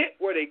forget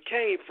where they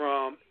came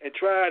from and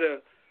try to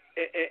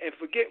and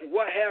forget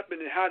what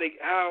happened and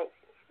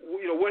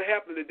what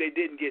happened that they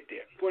didn't get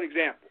there. For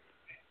example,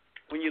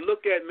 when you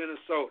look at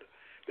Minnesota,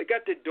 they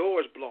got their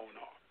doors blown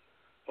off,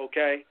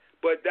 okay?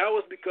 But that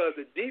was because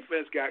the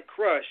defense got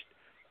crushed,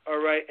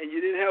 all right, and you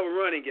didn't have a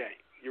running game.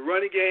 Your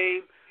running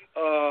game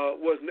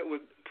was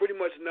pretty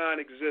much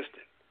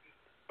non-existent,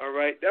 all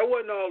right? That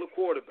wasn't all the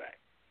quarterback.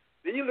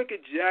 Then you look at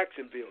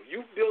Jacksonville.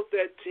 You built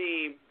that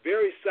team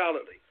very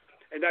solidly.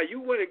 And now you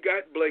went and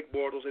got Blake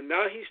Bortles, and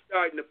now he's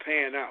starting to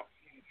pan out.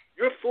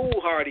 You're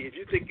foolhardy if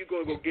you think you're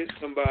going to go get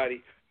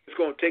somebody that's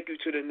going to take you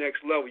to the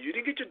next level. You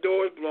didn't get your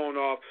doors blown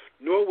off,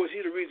 nor was he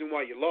the reason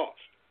why you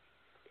lost,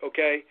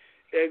 okay?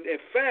 And,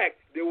 in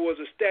fact, there was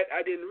a stat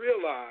I didn't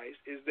realize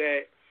is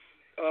that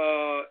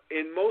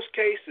in most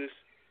cases,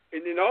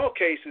 and in all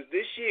cases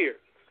this year,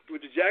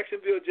 with the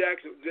Jacksonville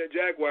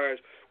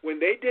Jaguars,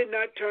 when they did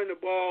not turn the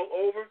ball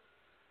over,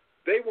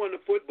 they won the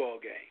football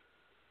game.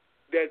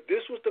 That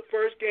this was the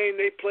first game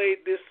they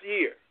played this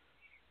year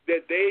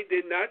that they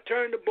did not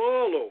turn the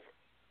ball over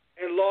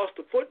and lost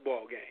the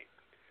football game.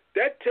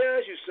 That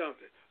tells you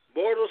something.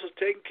 Bortles is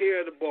taking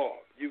care of the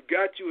ball. You've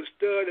got you a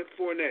stud in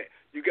Fournette.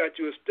 You got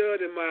you a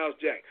stud in Miles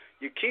Jack.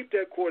 You keep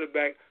that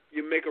quarterback,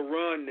 you make a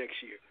run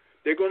next year.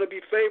 They're going to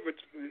be favorites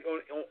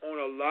on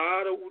a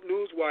lot of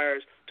news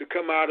wires to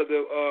come out of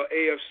the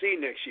AFC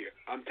next year.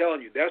 I'm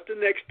telling you, that's the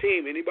next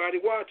team.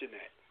 Anybody watching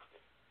that?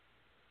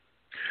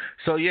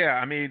 So, yeah,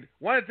 I mean,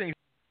 one of the things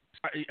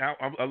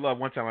I love,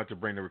 one time I had to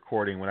bring the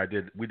recording when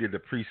we did the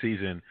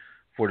preseason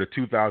for the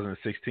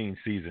 2016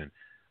 season.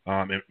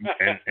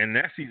 And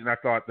that season I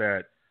thought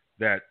that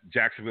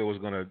Jacksonville was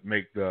going to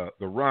make the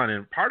run.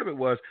 And part of it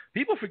was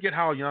people forget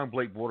how young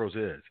Blake Bortles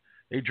is.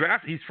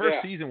 His first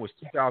season was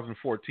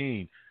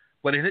 2014.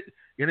 But in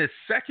his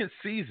second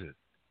season,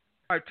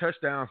 5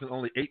 touchdowns and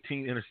only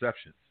 18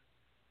 interceptions.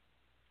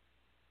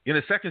 In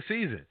his second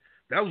season,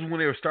 that was when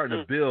they were starting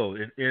to build.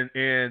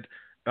 And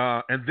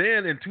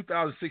then in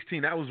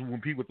 2016, that was when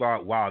people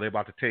thought, wow, they're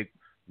about to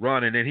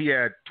run. And then he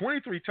had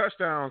 23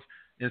 touchdowns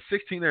and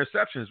 16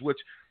 interceptions, which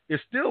is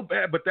still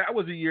bad. But that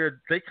was a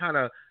year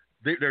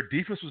their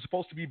defense was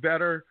supposed to be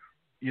better.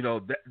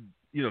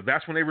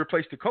 That's when they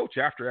replaced the coach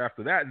after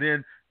that. And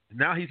then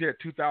now he's at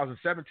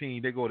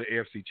 2017. They go to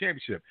AFC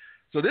Championship.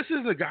 So this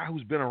is a guy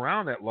who's been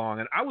around that long.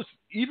 And I was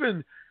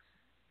even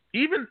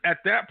at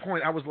that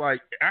point, I was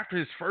like, after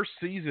his first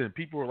season,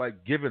 people were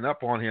like giving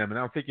up on him. And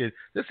I'm thinking,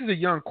 this is a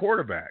young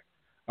quarterback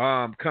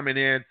coming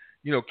in.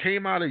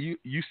 Came out of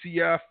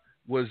UCF,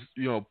 was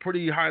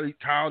pretty highly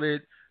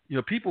touted.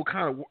 People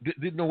kind of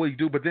didn't know what he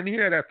do. But then he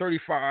had that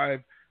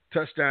 35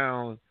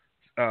 touchdown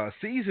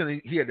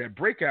season. He had that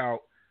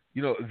breakout.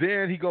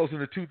 Then he goes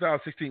into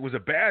 2016. It was a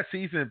bad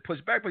season,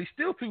 pushed back, but he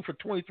still threw for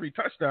 23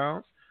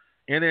 touchdowns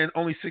and then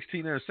only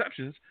 16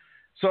 interceptions.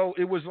 So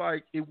it wasn't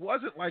like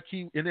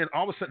and then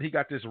all of a sudden he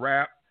got this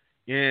rap,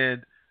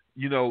 and,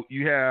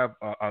 you have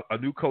a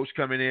new coach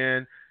coming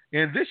in.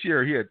 And this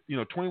year he had,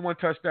 21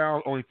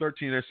 touchdowns, only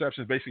 13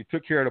 interceptions, basically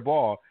took care of the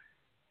ball.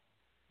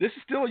 This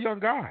is still a young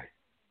guy.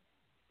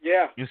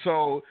 Yeah. And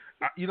so,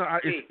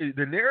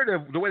 the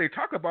narrative, the way they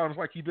talk about him is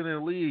like he's been in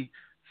the league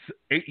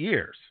 8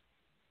 years.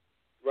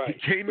 Right.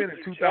 He came in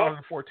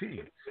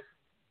 2014.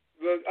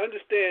 Well,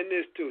 understand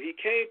this, too. He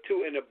came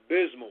to an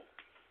abysmal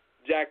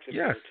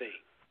Jacksonville team.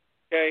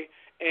 Okay?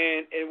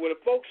 And what the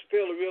folks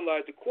fail to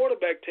realize, the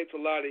quarterback takes a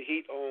lot of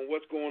heat on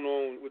what's going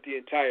on with the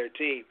entire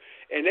team.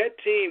 And that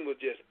team was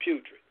just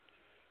putrid.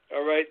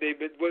 All right,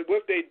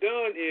 what they've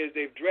done is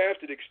they've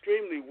drafted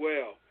extremely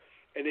well,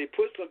 and they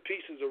put some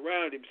pieces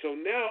around him. So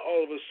now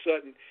all of a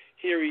sudden,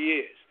 here he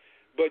is.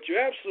 But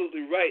you're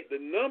absolutely right. The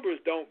numbers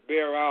don't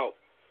bear out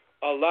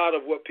a lot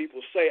of what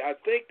people say. I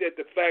think that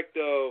the fact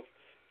of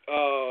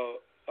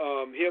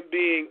him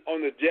being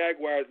on the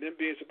Jaguars, them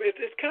being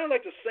it's kind of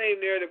like the same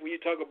narrative when you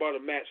talk about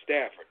a Matt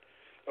Stafford.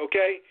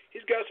 Okay,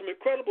 he's got some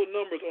incredible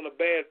numbers on a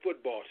bad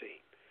football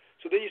team.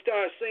 So then you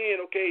start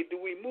saying, okay,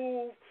 do we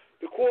move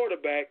the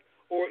quarterback?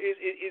 Or is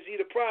he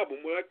the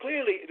problem? Well,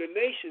 clearly the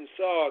nation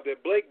saw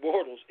that Blake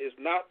Bortles is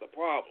not the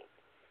problem.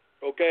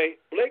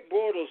 Okay? Blake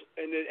Bortles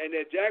and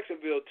that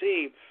Jacksonville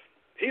team,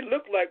 he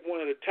looked like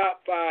one of the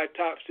top 5,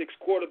 top 6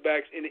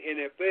 quarterbacks in the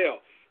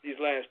NFL these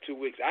last 2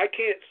 weeks. I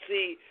can't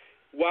see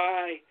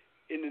why,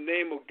 in the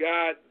name of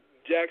God,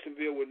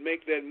 Jacksonville would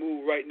make that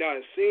move right now.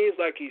 It seems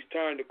like he's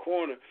turned the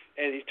corner,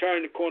 and he's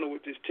turned the corner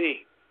with this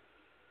team.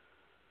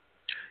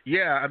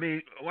 Yeah, I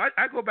mean,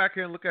 I go back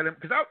here and look at him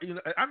because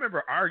I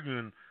remember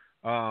arguing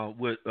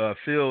with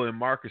Phil and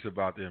Marcus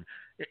about them.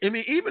 I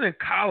mean, even in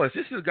college,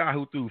 this is a guy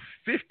who threw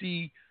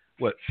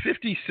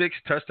 56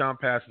 touchdown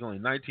passes, only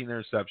 19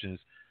 interceptions.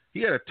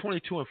 He had a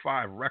 22-5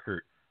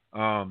 record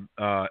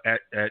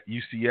at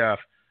UCF.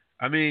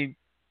 I mean,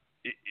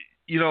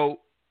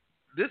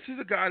 this is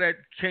a guy that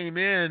came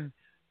in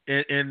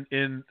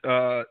and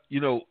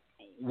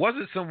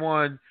wasn't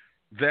someone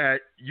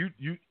that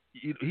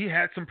he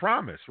had some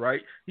promise,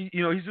 right? He's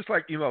just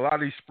like a lot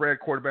of these spread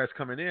quarterbacks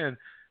coming in,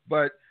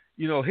 but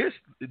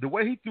the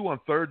way he threw on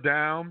third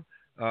down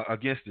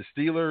against the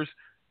Steelers,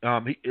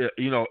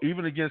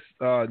 even against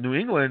New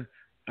England,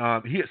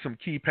 he hit some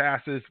key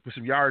passes for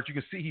some yards. You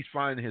can see he's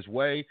finding his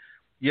way.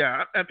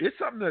 Yeah, it's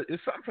something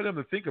for them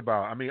to think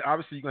about. I mean,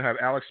 obviously you're gonna have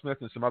Alex Smith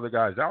and some other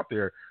guys out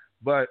there,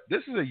 but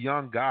this is a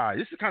young guy.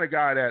 This is the kind of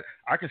guy that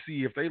I can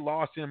see if they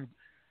lost him,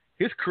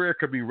 his career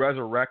could be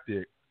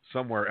resurrected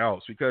somewhere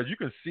else because you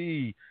can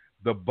see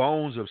the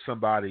bones of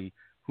somebody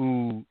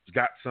who's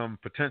got some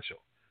potential.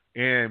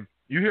 And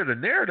you hear the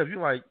narrative,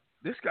 you're like,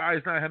 this guy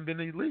haven't been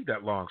in the league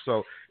that long.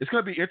 So it's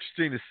going to be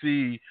interesting to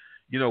see,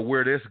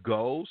 where this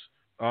goes.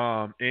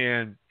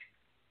 And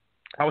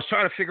I was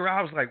trying to figure out,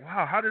 I was like,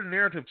 wow, how did the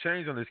narrative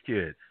change on this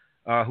kid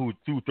who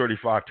threw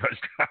 35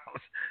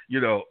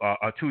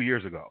 touchdowns, 2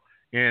 years ago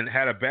and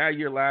had a bad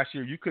year last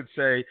year? You could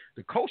say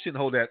the coach didn't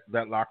hold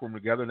that locker room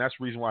together, and that's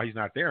the reason why he's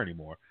not there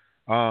anymore.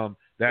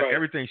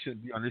 Everything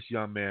should be on this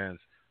young man's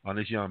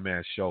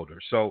shoulder.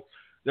 So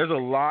there's a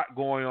lot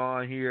going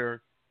on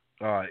here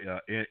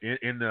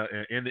in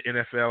the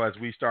NFL as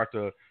we start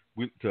to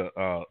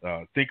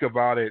think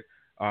about it.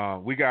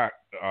 We got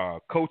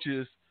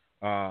coaches.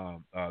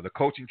 The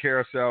coaching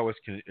carousel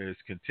is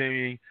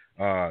continuing.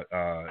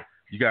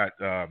 You got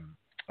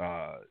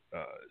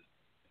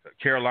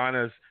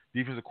Carolina's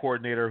defensive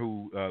coordinator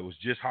who was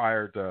just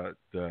hired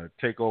to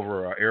take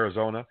over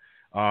Arizona.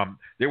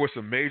 There were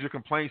some major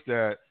complaints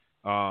that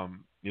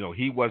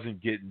he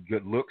wasn't getting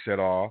good looks at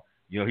all.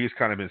 He's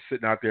kind of been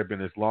sitting out there, been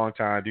this long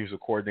time defensive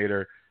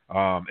coordinator,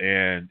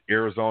 and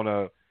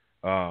Arizona,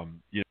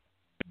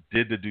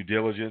 did the due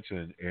diligence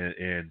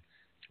and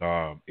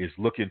is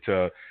looking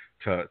to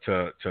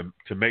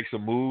make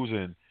some moves.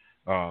 And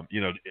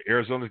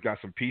Arizona's got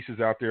some pieces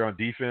out there on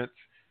defense,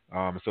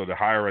 so to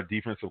hire a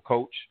defensive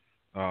coach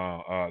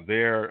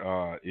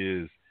there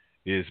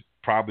is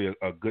probably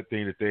a good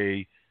thing that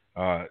they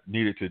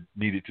needed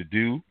to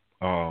do.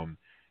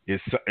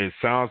 It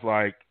sounds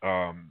like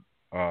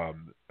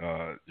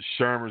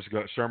Shermer's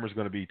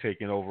going to be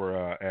taking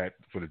over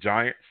for the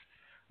Giants.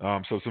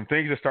 So some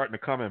things are starting to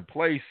come in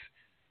place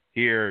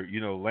here.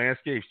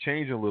 Landscape's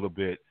changing a little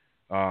bit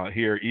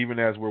here, even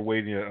as we're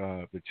waiting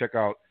to check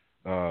out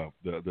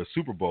the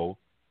Super Bowl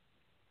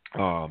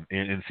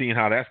and seeing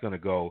how that's going to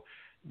go.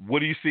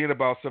 What are you seeing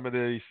about some of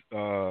these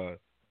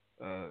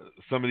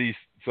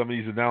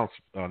announcements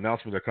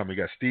that are coming? We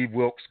got Steve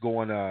Wilkes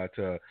going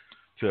to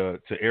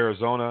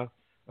Arizona,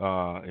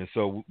 and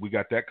so we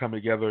got that coming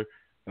together.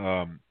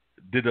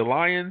 Did the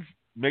Lions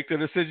make the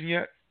decision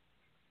yet?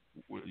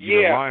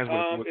 Lions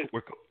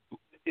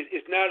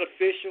it's not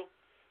official,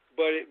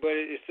 but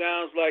it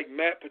sounds like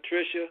Matt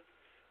Patricia,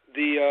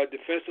 the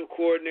defensive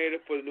coordinator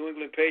for the New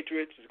England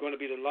Patriots, is going to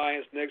be the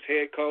Lions' next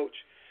head coach.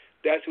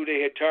 That's who they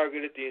had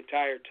targeted the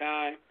entire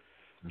time.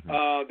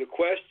 Mm-hmm. The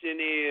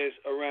question is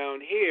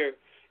around here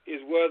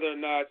is whether or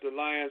not the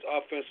Lions'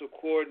 offensive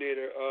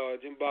coordinator,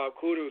 Jim Bob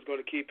Cooter, is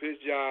going to keep his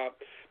job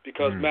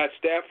because Matt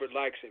Stafford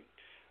likes him.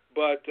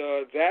 But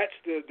that's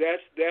the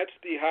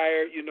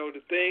hire.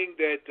 The thing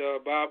that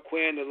Bob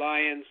Quinn, the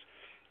Lions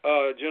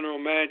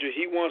general manager,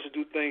 he wants to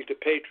do things the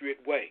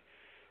Patriot way,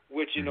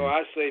 which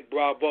I say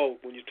bravo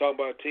when you talk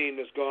about a team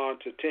that's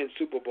gone to 10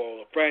 Super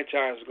Bowls, a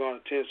franchise has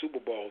gone to 10 Super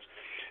Bowls.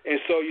 And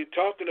so you're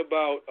talking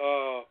about,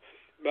 I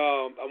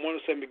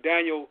want to say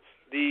McDaniel,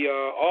 the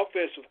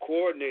offensive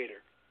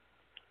coordinator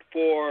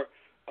for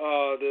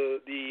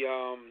the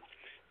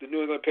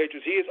New England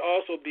Patriots. He is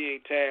also being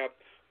tabbed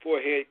for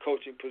a head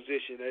coaching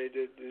position.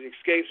 It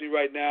escapes me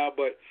right now,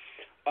 but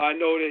I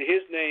know that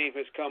his name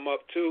has come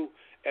up too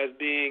as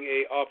being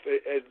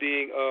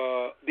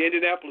the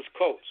Indianapolis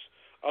Colts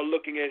are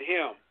looking at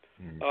him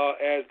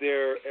as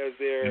their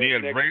and he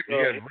had next.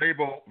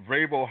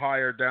 Vrabel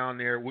hired down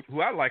there,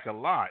 who I like a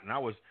lot, and I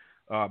was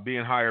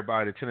being hired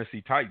by the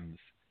Tennessee Titans.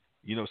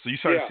 So you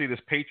start to see this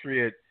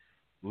Patriot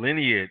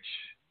lineage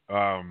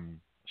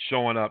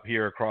showing up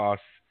here across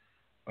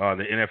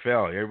the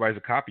NFL. Everybody's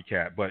a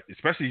copycat, but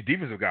especially these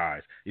defensive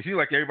guys. It seems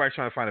like everybody's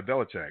trying to find a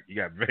Belichick. You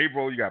got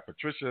Vrabel, you got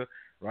Patricia,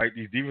 right?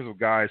 These defensive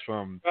guys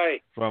from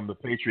the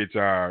Patriots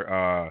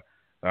are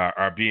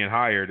being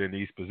hired in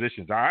these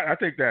positions. I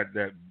think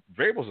that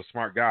Vrabel's a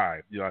smart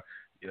guy. Other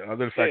than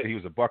the fact that he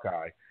was a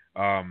Buckeye.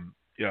 I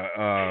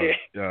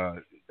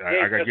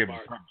gotta give him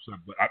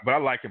some, but I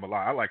like him a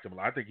lot.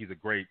 I think he's a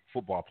great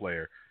football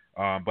player,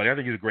 but I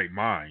think he's a great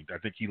mind. I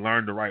think he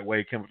learned the right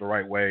way, came up the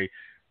right way,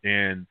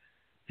 and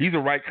he's the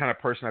right kind of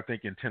person. I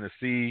think in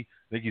Tennessee,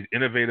 I think he's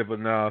innovative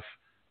enough.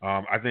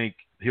 I think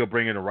he'll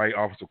bring in the right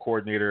offensive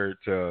coordinator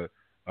to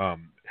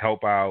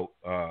help out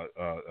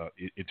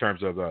in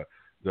terms of the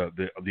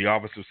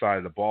offensive side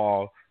of the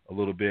ball a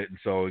little bit,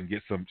 and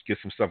get some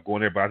stuff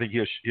going there. But I think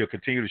he'll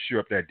continue to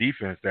shore up that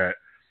defense that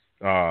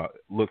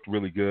looked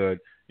really good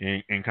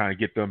and kind of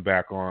get them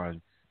back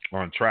on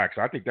track.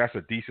 So I think that's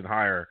a decent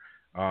hire,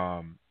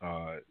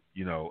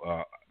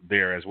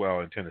 there as well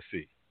in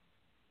Tennessee.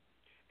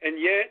 And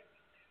yet,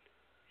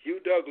 Hugh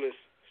Douglas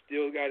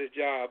still got his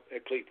job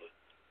at Cleveland.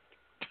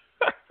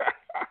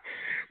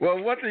 Well,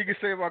 one thing you can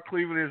say about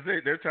Cleveland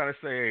is they're trying to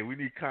say, hey, we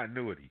need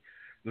continuity.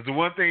 There's the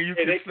one thing you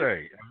can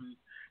say.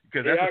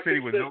 Because that's a city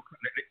with no –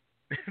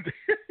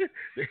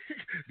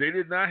 they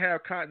did not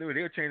have continuity.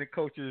 They were changing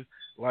coaches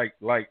like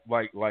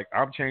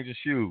I'm changing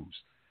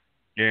shoes.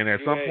 And at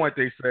some point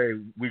they say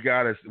we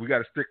gotta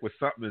stick with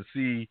something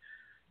and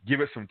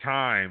give it some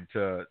time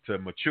to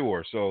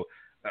mature. So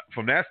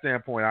from that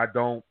standpoint, I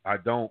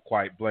don't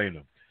quite blame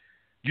them.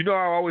 I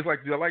always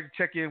like to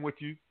check in with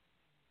you.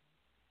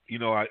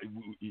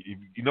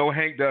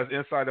 Hank does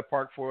Inside the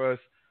Park for us.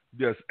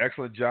 He does an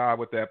excellent job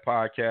with that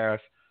podcast.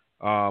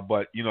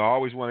 But I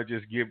always want to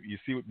just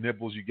see what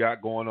nibbles you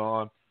got going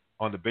on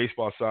the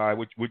baseball side.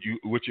 What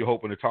you're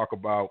hoping to talk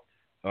about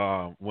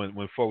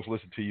when folks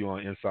listen to you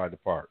on Inside the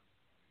Park.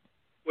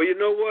 Well, you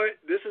know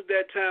what? This is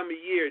that time of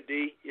year,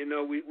 D.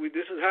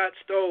 This is hot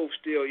stove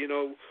still.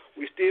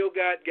 We still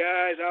got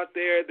guys out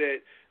there that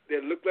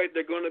look like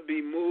they're going to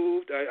be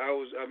moved.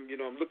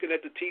 I'm looking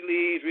at the tea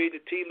leaves, reading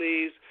the tea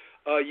leaves.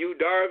 Yu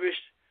Darvish,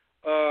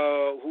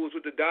 who was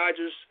with the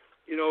Dodgers,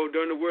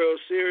 during the World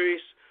Series,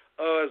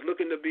 is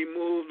looking to be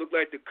moved. Look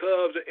like the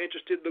Cubs are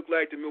interested. Look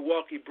like the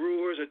Milwaukee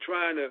Brewers are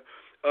trying to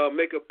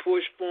make a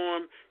push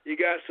for him. You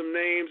got some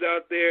names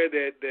out there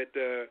that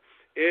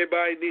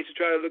everybody needs to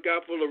try to look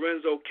out for.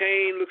 Lorenzo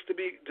Cain looks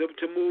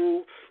to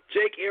move.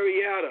 Jake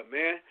Arrieta,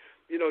 man.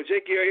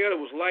 Jake Arrieta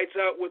was lights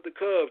out with the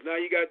Cubs. Now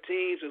you got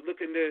teams that's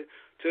looking to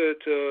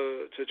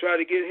try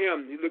to get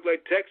him. You look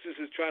like Texas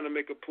is trying to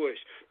make a push.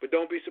 But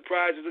don't be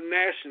surprised if the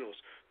Nationals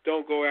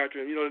don't go after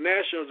him. The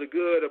Nationals are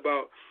good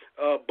about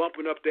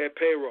bumping up that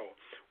payroll.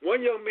 One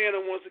young man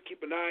I want to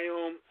keep an eye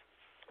on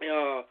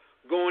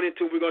going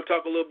into, we're going to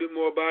talk a little bit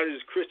more about it,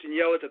 is Christian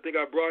Yelich. I think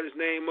I brought his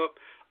name up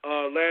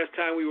last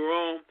time we were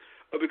on.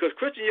 Because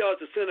Christian Yelich,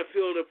 the center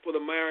fielder for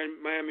the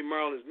Miami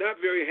Marlins, not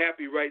very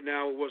happy right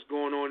now with what's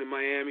going on in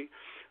Miami.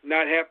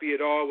 Not happy at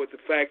all with the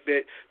fact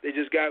that they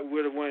just got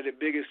rid of one of the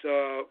biggest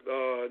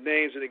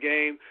names in the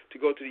game to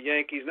go to the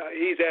Yankees. Now,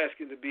 he's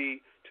asking to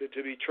be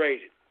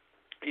traded.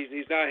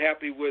 He's not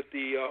happy with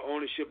the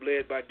ownership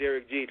led by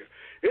Derek Jeter.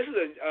 This is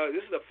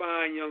a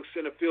fine young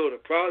center fielder,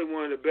 probably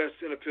one of the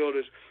best center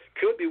fielders,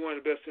 could be one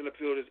of the best center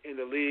fielders in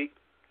the league.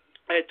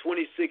 At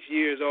 26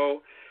 years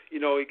old. He's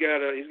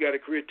got a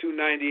career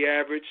 .290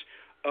 average,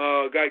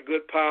 got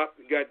good pop,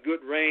 got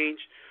good range,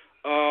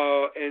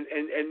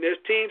 and there's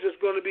teams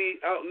that's going to be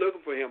out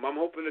looking for him. I'm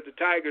hoping that the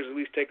Tigers at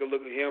least take a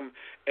look at him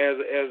as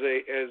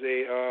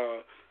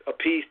a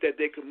piece that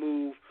they could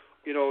move,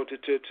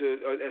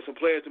 as some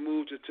players to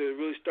move to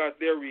really start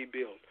their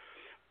rebuild.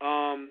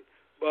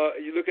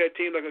 But you look at a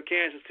team like a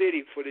Kansas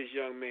City for this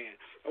young man.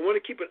 I want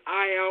to keep an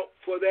eye out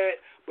for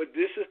that, but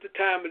this is the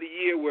time of the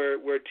year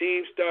where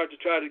teams start to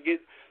try to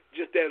get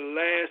just that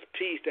last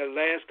piece, that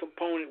last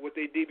component, what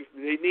they need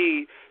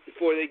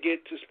before they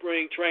get to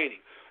spring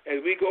training. As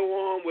we go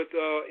on with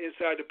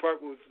Inside the Park,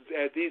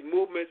 as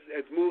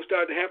moves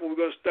start to happen, we're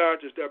going to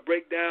start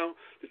break down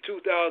the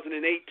 2018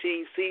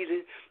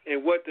 season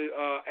and what the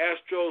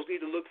Astros need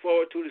to look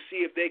forward to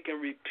see if they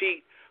can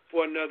repeat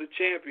for another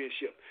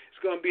championship. It's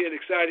going to be an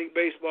exciting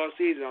baseball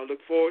season. I look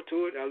forward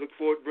to it, and I look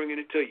forward to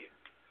bringing it to you.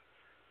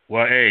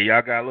 Well, hey,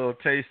 y'all got a little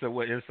taste of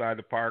what Inside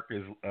the Park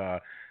is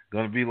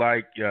going to be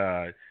like.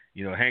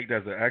 Hank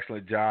does an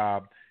excellent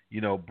job,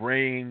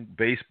 bringing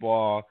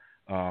baseball,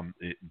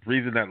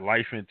 breathing that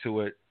life into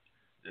it,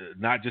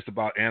 not just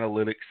about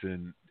analytics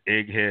and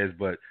eggheads,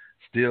 but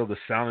still the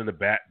sound of the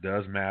bat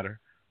does matter,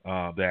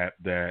 that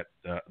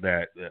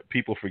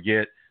people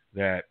forget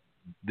that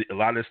a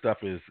lot of this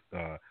stuff is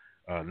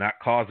not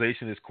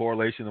causation, it's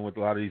correlation with a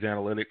lot of these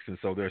analytics. And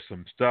so there's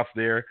some stuff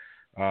there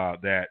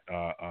that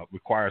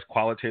requires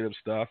qualitative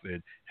stuff,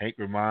 and Hank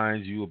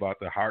reminds you about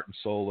the heart and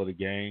soul of the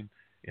game,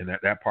 and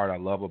that part I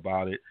love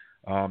about it.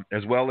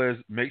 As well as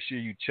make sure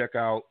you check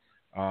out,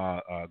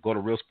 go to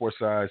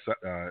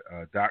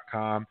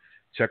realsportsguys.com.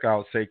 Check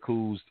out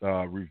Sekou's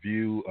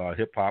review,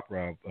 hip hop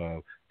of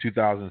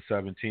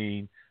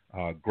 2017.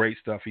 Great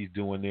stuff he's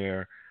doing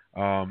there.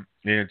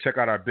 And check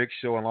out our big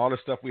show and all the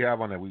stuff we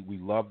have on there. We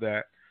love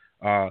that.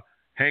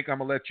 Hank, I'm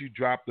gonna let you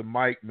drop the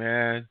mic,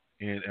 man,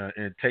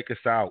 and take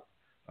us out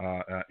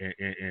and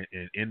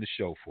end the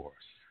show for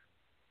us.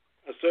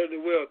 I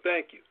certainly will.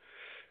 Thank you.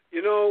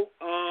 You know,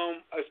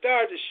 I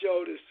started the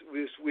show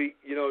this week,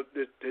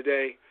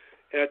 today,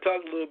 and I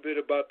talked a little bit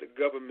about the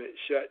government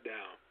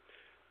shutdown.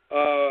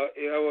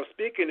 I was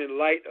speaking in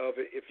light of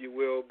it, if you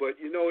will, but,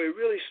 it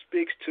really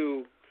speaks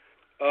to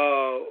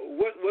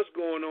what's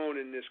going on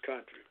in this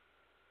country.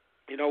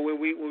 When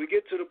we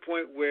get to the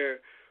point where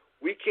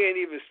we can't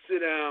even sit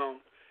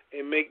down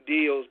and make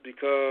deals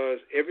because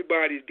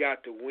everybody's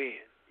got to win.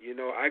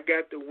 I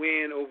got the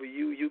win over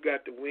you, you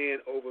got the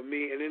win over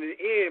me, and in the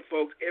end,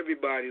 folks,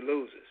 everybody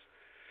loses.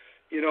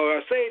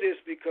 I say this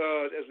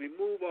because as we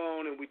move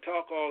on and we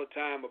talk all the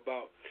time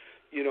about,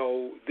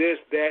 this,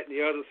 that, and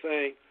the other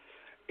thing,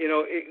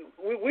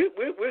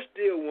 we're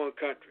still one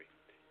country.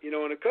 In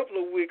a couple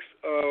of weeks,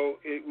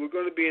 we're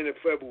going to be in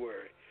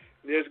February.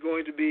 There's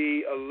going to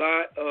be a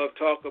lot of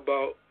talk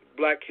about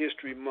Black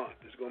History Month.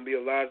 There's going to be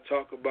a lot of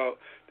talk about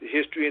the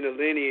history and the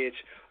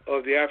lineage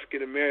of the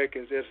African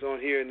Americans that's on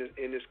here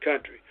in this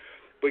country.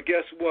 But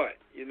guess what?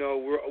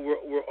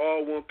 We're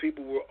all one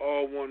people. We're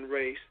all one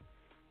race.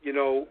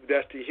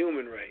 That's the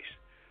human race.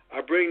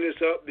 I bring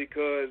this up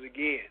because,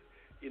 again,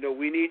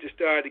 we need to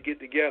start to get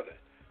together.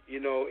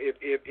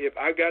 If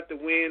I got the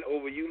win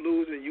over you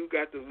losing, you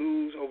got to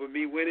lose over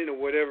me winning or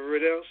whatever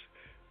else,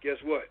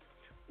 guess what?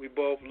 We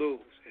both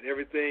lose, and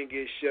everything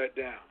gets shut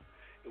down.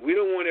 And we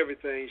don't want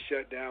everything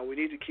shut down. We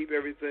need to keep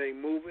everything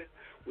moving.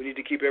 We need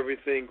to keep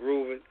everything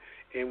grooving,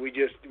 and we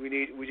just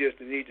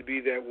need to be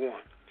that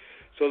one.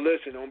 So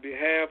listen, on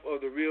behalf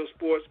of the Real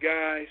Sports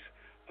Guys,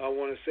 I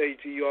want to say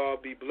to you all,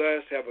 be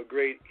blessed, have a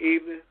great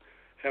evening,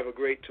 have a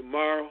great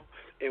tomorrow,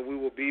 and we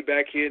will be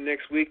back here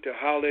next week to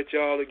holler at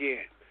y'all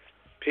again.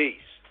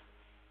 Peace.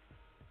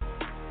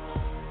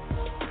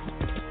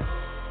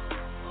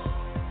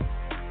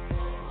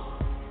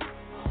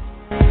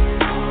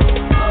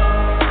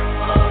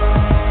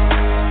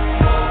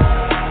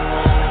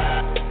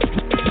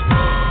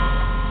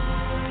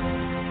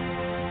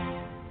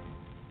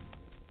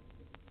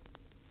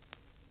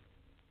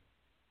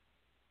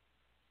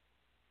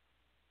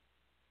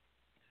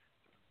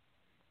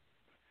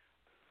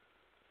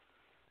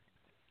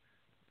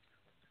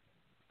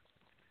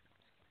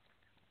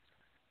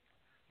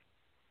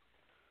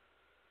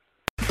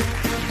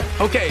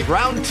 Okay,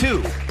 round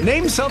two.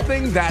 Name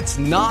something that's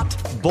not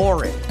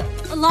boring.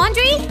 A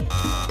laundry?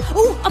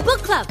 Ooh, a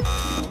book club.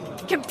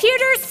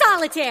 Computer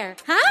solitaire,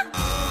 huh?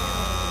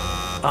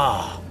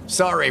 Ah, oh,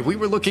 sorry, we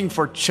were looking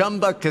for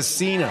Chumba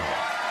Casino.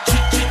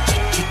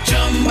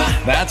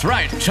 That's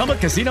right,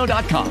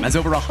 ChumbaCasino.com has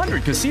over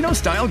 100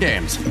 casino-style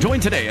games.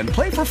 Join today and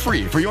play for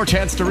free for your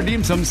chance to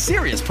redeem some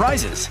serious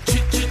prizes.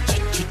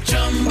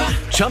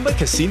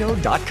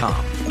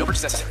 ChumbaCasino.com. No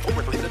purchase necessary. Void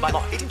where prohibited by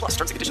law. 18+ terms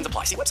and conditions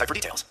apply. See website for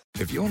details.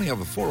 If you only have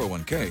a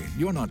 401k,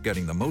 you're not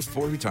getting the most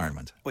for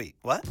retirement. Wait,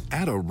 what?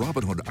 Add a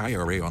Robinhood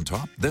IRA on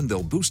top, then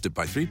they'll boost it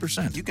by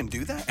 3%. You can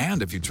do that?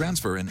 And if you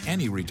transfer in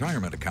any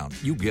retirement account,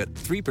 you get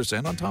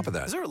 3% on top of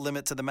that. Is there a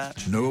limit to the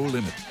match? No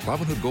limit.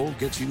 Robinhood Gold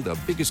gets you the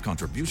biggest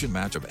contribution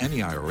match of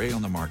any IRA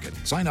on the market.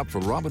 Sign up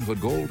for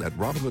Robinhood Gold at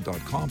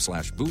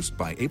Robinhood.com/boost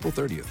by April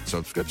 30th.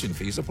 Subscription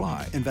fees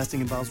apply. Investing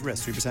involves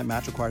risk. 3%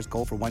 match requires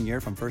gold for 1 year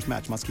from first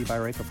match. Must keep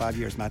IRA for 5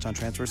 years. Match on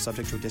transfers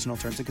subject to additional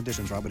terms and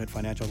conditions. Robinhood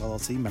Financial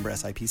LLC. Member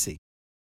SIPC.